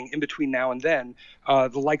reckoning in between now and then,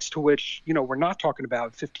 the likes to which we're not talking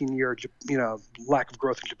about 15-year lack of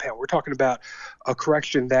growth in Japan. We're talking about a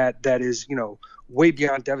correction that is way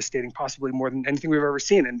beyond devastating, possibly more than anything we've ever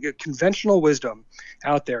seen. And conventional wisdom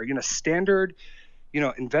out there, standard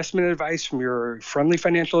investment advice from your friendly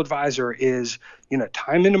financial advisor is,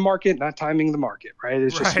 time in the market, not timing the market, right?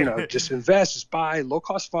 It's just, just invest, just buy low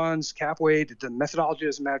cost funds, cap weight. The methodology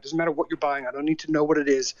doesn't matter. It doesn't matter what you're buying. I don't need to know what it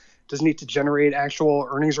is. It doesn't need to generate actual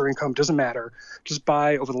earnings or income. Doesn't matter. Just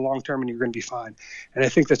buy over the long term and you're going to be fine. And I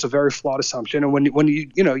think that's a very flawed assumption. And when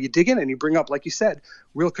you dig in and you bring up, like you said,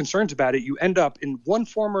 real concerns about it, you end up in one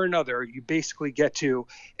form or another, you basically get to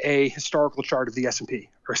a historical chart of the S&P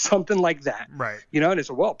or something like that. Right. And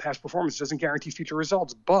it's past performance doesn't guarantee future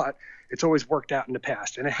results, but it's always worked out in the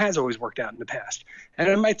past, and it has always worked out in the past, and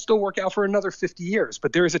it might still work out for another 50 years.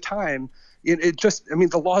 But there is a time,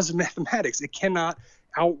 the laws of mathematics, it cannot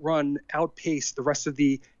outpace the rest of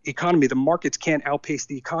the economy. The markets can't outpace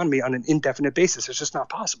the economy on an indefinite basis. It's just not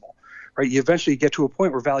possible, right? You eventually get to a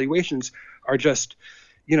point where valuations are just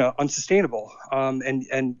unsustainable. And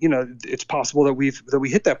it's possible that we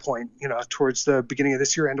hit that point, towards the beginning of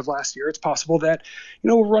this year, end of last year. It's possible that,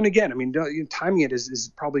 we'll run again. I mean, timing it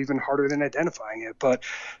is probably even harder than identifying it. But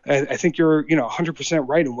I think you're, 100%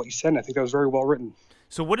 right in what you said. And I think that was very well written.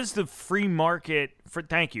 So what is the free market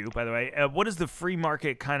thank you, by the way, what does the free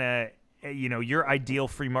market kind of, your ideal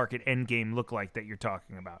free market end game look like that you're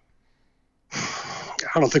talking about?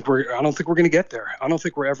 I don't think we're going to get there. I don't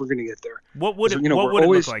think we're ever going to get there. What would it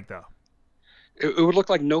look like though? It would look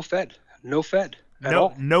like no Fed at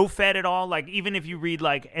all. No Fed at all. Like, even if you read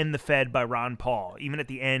like "End the Fed" by Ron Paul, even at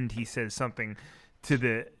the end he says something to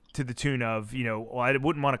the tune of, I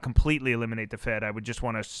wouldn't want to completely eliminate the Fed. I would just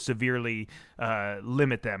want to severely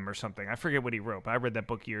limit them or something. I forget what he wrote, but I read that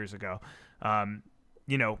book years ago.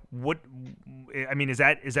 Is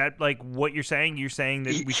that like what you're saying? You're saying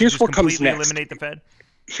that we should just completely eliminate the Fed?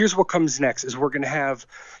 Here's what comes next is we're going to have,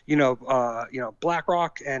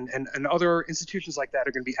 BlackRock and other institutions like that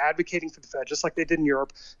are going to be advocating for the Fed, just like they did in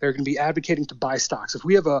Europe. They're going to be advocating to buy stocks. If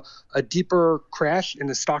we have a deeper crash in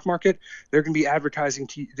the stock market, they're going to be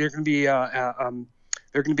they're going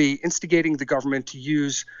to be instigating the government to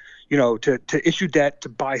use, to issue debt to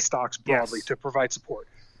buy stocks broadly, yes, to provide support.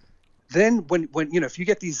 Then when if you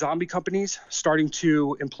get these zombie companies starting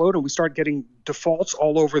to implode and we start getting defaults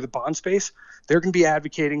all over the bond space, they're going to be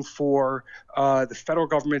advocating for the federal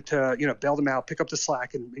government to bail them out, pick up the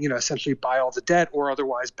slack, and essentially buy all the debt or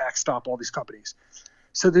otherwise backstop all these companies.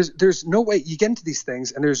 So there's no way you get into these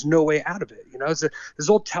things and there's no way out of it. It's this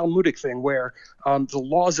old Talmudic thing where the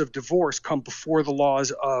laws of divorce come before the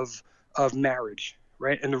laws of marriage,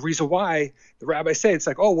 right? And the reason why the rabbis say it's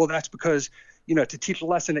like, oh well, that's because to teach a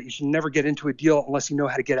lesson that you should never get into a deal unless you know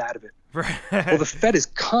how to get out of it. Right. Well, the Fed is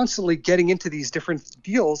constantly getting into these different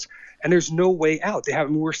deals, and there's no way out.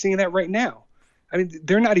 We're seeing that right now. I mean,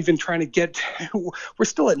 they're not even trying to get. We're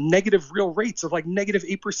still at negative real rates of like negative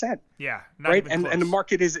 8%. Yeah, right. And the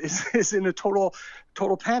market is in a total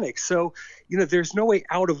panic. So there's no way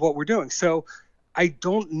out of what we're doing. So I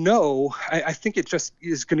don't know. I think it just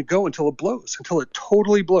is going to go until it blows, until it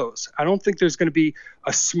totally blows. I don't think there's going to be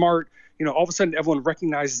a smart. All of a sudden everyone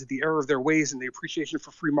recognizes the error of their ways and the appreciation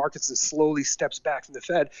for free markets and slowly steps back from the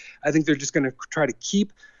Fed. I think they're just going to try to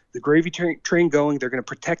keep the gravy train going. They're going to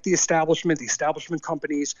protect the establishment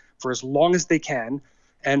companies for as long as they can.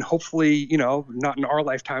 And hopefully, not in our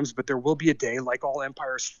lifetimes, but there will be a day, like all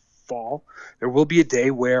empires fall, there will be a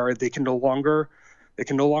day where they can no longer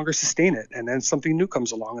sustain it. And then something new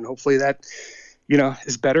comes along. And hopefully that,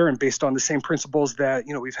 is better and based on the same principles that,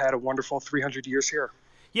 we've had a wonderful 300 years here.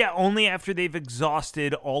 Yeah, only after they've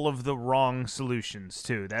exhausted all of the wrong solutions,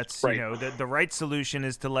 too. That's, right. The right solution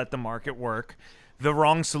is to let the market work. The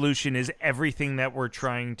wrong solution is everything that we're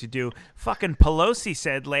trying to do. Fucking Pelosi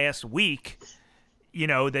said last week,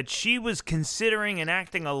 that she was considering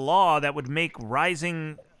enacting a law that would make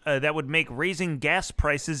raising gas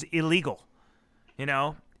prices illegal.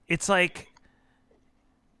 It's like,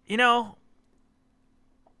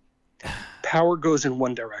 power goes in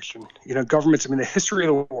one direction. Governments, the history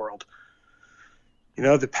of the world,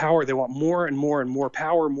 the power, they want more and more and more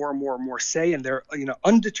power, more and more and more say, and they're,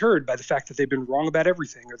 undeterred by the fact that they've been wrong about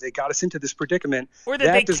everything, or they got us into this predicament. Or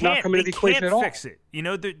that does not come into the equation at all. They can't fix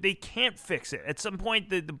it. They can't fix it. At some point,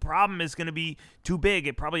 the problem is going to be too big.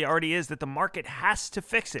 It probably already is, that the market has to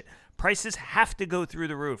fix it. Prices have to go through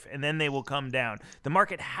the roof, and then they will come down. The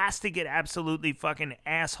market has to get absolutely fucking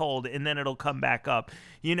assholed, and then it'll come back up.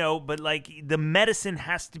 But like, the medicine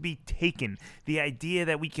has to be taken. The idea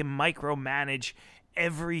that we can micromanage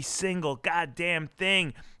every single goddamn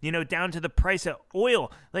thing, down to the price of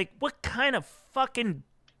oil. Like, what kind of fucking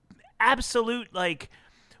absolute, like,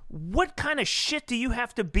 what kind of shit do you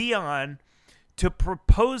have to be on to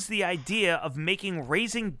propose the idea of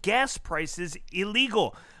raising gas prices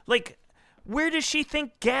illegal? Like, where does she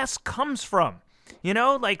think gas comes from?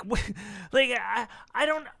 Like I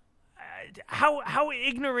don't. How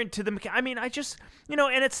ignorant to the. I just,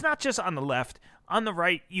 and it's not just on the left, on the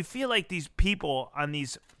right. You feel like these people on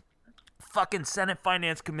these fucking Senate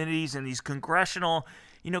Finance committees and these congressional,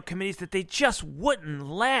 committees, that they just wouldn't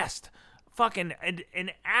last fucking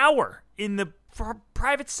an hour in the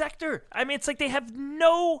private sector. It's like they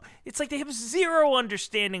have zero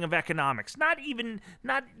understanding of economics.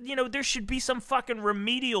 There should be some fucking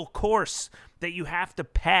remedial course that you have to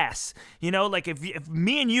pass. Like if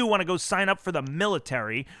me and you want to go sign up for the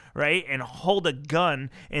military, right, and hold a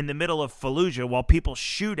gun in the middle of Fallujah while people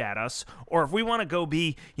shoot at us, or if we want to go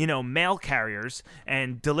be, mail carriers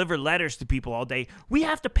and deliver letters to people all day, we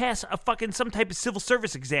have to pass a fucking some type of civil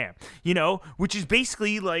service exam, which is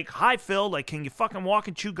basically like, hi Phil, like, can you fucking walk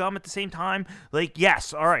and chew gum at the same time? Like,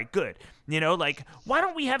 yes, all right, good. Like, why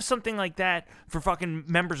don't we have something like that for fucking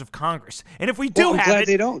members of Congress? And if we do have it,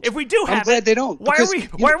 they don't. If we do have it, they don't. Why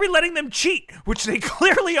are we letting them cheat? Which they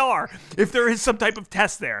clearly are. If there is some type of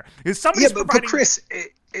test there, but Chris,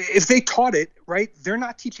 if they taught it right, they're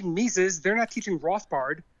not teaching Mises, they're not teaching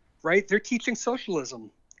Rothbard, right? They're teaching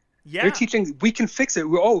socialism. Yeah, they're teaching we can fix it.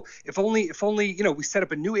 If only we set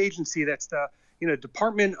up a new agency that's the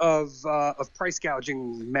Department of Price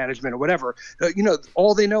Gouging Management or whatever.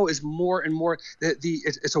 All they know is more and more.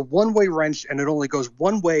 It's a one-way wrench, and it only goes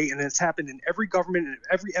one way, and it's happened in every government and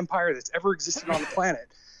every empire that's ever existed on the planet.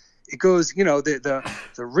 It goes, the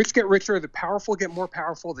rich get richer, the powerful get more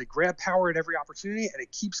powerful. They grab power at every opportunity, and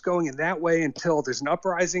it keeps going in that way until there's an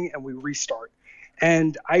uprising and we restart.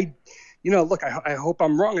 And look, I hope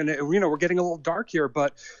I'm wrong, and we're getting a little dark here,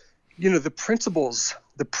 but the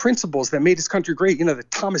principles that made this country great, the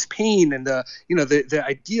Thomas Paine and the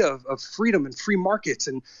idea of freedom and free markets.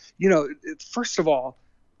 And, first of all,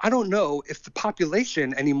 I don't know if the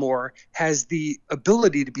population anymore has the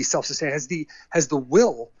ability to be self-sustained, has the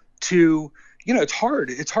will to, it's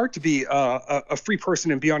hard to be a free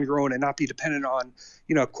person and be on your own and not be dependent on,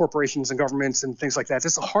 corporations and governments and things like that.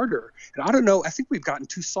 It's harder. And I don't know, I think we've gotten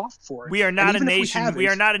too soft for it. We are not a nation. We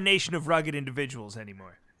are not a nation of rugged individuals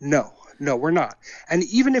anymore. No, we're not. And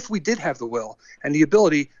even if we did have the will and the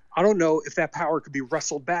ability, I don't know if that power could be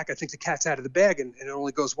wrestled back. I think the cat's out of the bag, and it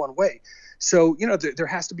only goes one way. So, there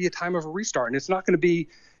has to be a time of a restart. And it's not going to be,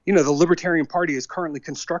 the Libertarian Party is currently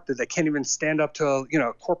constructed that can't even stand up to,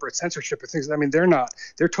 corporate censorship or things.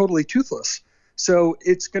 They're totally toothless. So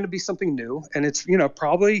it's going to be something new, and it's,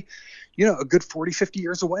 probably, a good 40, 50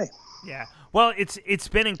 years away. Yeah. Well, it's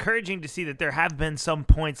been encouraging to see that there have been some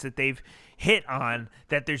points that they've hit on,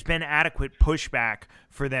 that there's been adequate pushback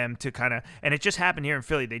for them to kind of, and it just happened here in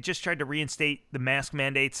Philly. They just tried to reinstate the mask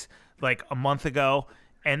mandates like a month ago,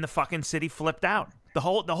 and the fucking city flipped out. The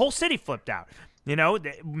whole city flipped out.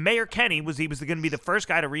 Mayor Kenny was going to be the first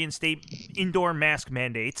guy to reinstate indoor mask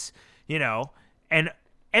mandates, and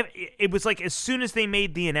it was like as soon as they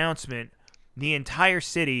made the announcement, the entire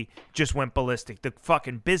city just went ballistic. The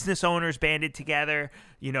fucking business owners banded together.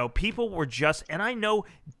 People were just, and I know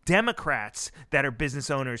Democrats that are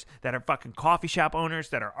business owners, that are fucking coffee shop owners,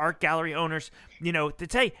 that are art gallery owners, to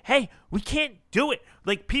say, hey, we can't do it.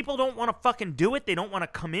 Like, people don't want to fucking do it. They don't want to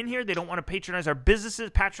come in here. They don't want to patronize our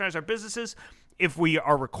businesses. If we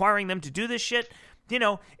are requiring them to do this shit,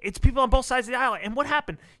 it's people on both sides of the aisle. And what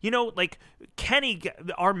happened? Like, Kenny,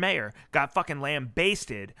 our mayor, got fucking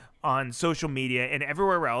lambasted on social media and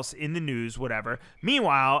everywhere else in the news, whatever.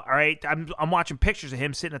 Meanwhile, all right, I'm watching pictures of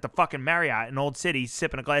him sitting at the fucking Marriott in Old City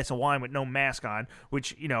sipping a glass of wine with no mask on,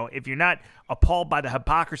 which, if you're not appalled by the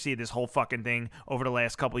hypocrisy of this whole fucking thing over the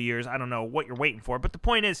last couple of years, I don't know what you're waiting for. But the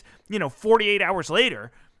point is, 48 hours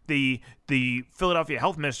later, the Philadelphia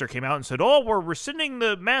health minister came out and said, "Oh, we're rescinding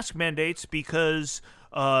the mask mandates because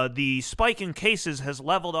the spike in cases has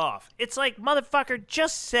leveled off." It's like, motherfucker,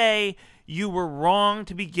 just say you were wrong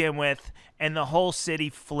to begin with, and the whole city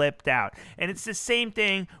flipped out. And it's the same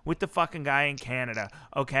thing with the fucking guy in Canada,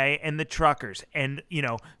 okay, and the truckers, and, you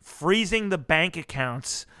know, freezing the bank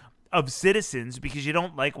accounts of citizens because you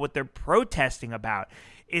don't like what they're protesting about.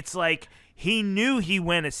 It's like he knew he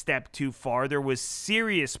went a step too far. There was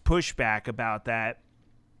serious pushback about that,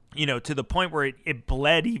 you know, to the point where it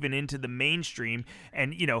bled even into the mainstream.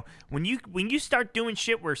 And, you know, when you start doing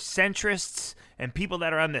shit where centrists and people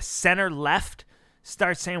that are on the center left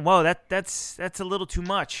start saying, whoa, that's a little too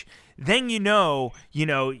much, then you know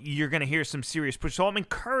you're going to hear some serious push. So I'm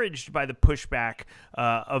encouraged by the pushback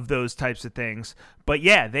of those types of things. But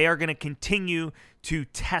yeah, they are going to continue to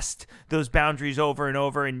test those boundaries over and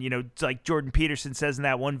over. And, you know, like Jordan Peterson says in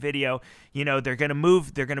that one video, you know, they're going to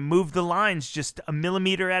move the lines just a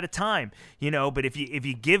millimeter at a time, you know. But if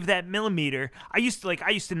you give that millimeter, I used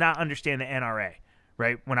to not understand the NRA.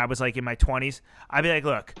 Right, when I was like in my 20s, I'd be like,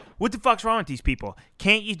 look, what the fuck's wrong with these people?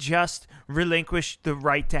 Can't you just relinquish the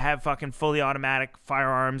right to have fucking fully automatic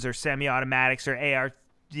firearms or semi-automatics or AR,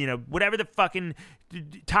 you know, whatever the fucking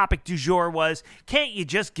topic du jour was? Can't you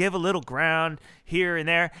just give a little ground here and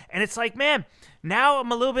there? And it's like, man, now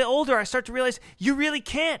I'm a little bit older, I start to realize you really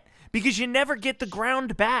can't, because you never get the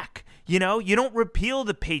ground back. You know, you don't repeal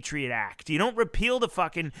the Patriot Act. You don't repeal the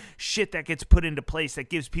fucking shit that gets put into place that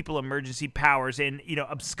gives people emergency powers and, you know,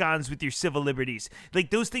 absconds with your civil liberties. Like,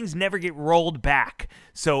 those things never get rolled back.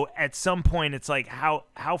 So at some point, it's like,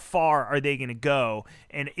 how far are they going to go?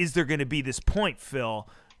 And is there going to be this point, Phil,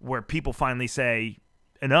 where people finally say,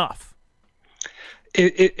 enough?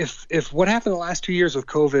 If what happened the last 2 years with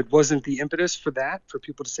COVID wasn't the impetus for that, for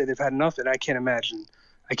people to say they've had enough, then I can't imagine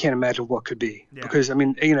what could be. Yeah. Because, I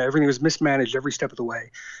mean, you know, everything was mismanaged every step of the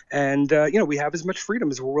way. And, you know, we have as much freedom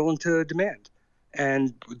as we're willing to demand.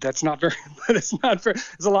 And it's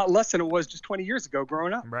a lot less than it was just 20 years ago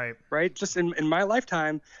growing up. Right. Just in my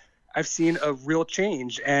lifetime, I've seen a real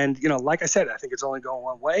change. And, you know, like I said, I think it's only going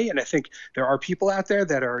one way. And I think there are people out there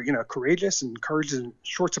that are, you know, courageous, and courage is in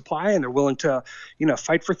short supply, and they're willing to, you know,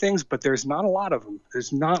 fight for things. But there's not a lot of them.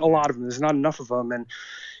 There's not enough of them. And,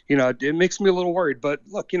 you know, it makes me a little worried. But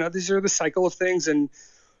look, you know, these are the cycle of things. And,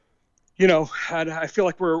 you know, I feel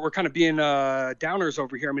like we're kind of being downers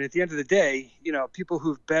over here. I mean, at the end of the day, you know, people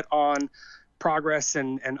who've bet on progress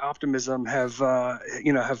and optimism have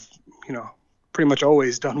pretty much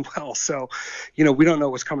always done well. So, you know, we don't know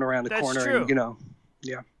what's coming around the corner. True. And, you know,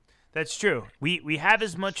 yeah. That's true. We have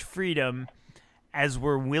as much freedom as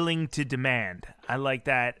we're willing to demand. I like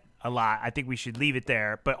that a lot. I think we should leave it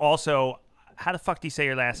there. But also, how the fuck do you say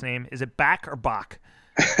your last name? Is it Bach or Bach?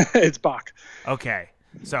 It's Bach. Okay.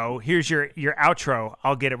 So here's your outro.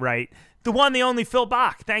 I'll get it right. The one, the only Phil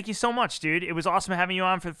Bach. Thank you so much, dude. It was awesome having you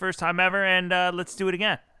on for the first time ever, and let's do it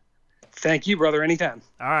again. Thank you, brother. Anytime.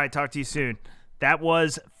 All right. Talk to you soon. That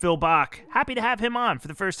was Phil Bach. Happy to have him on for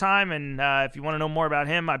the first time. And if you want to know more about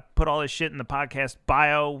him, I put all his shit in the podcast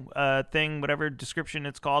bio thing, whatever description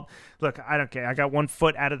it's called. Look, I don't care. I got 1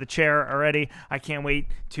 foot out of the chair already. I can't wait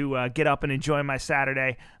to get up and enjoy my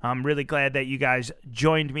Saturday. I'm really glad that you guys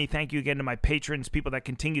joined me. Thank you again to my patrons, people that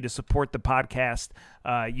continue to support the podcast.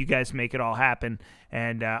 You guys make it all happen.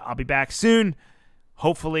 And I'll be back soon.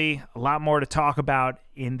 Hopefully, a lot more to talk about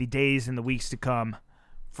in the days and the weeks to come.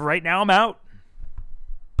 For right now, I'm out.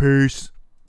 Peace.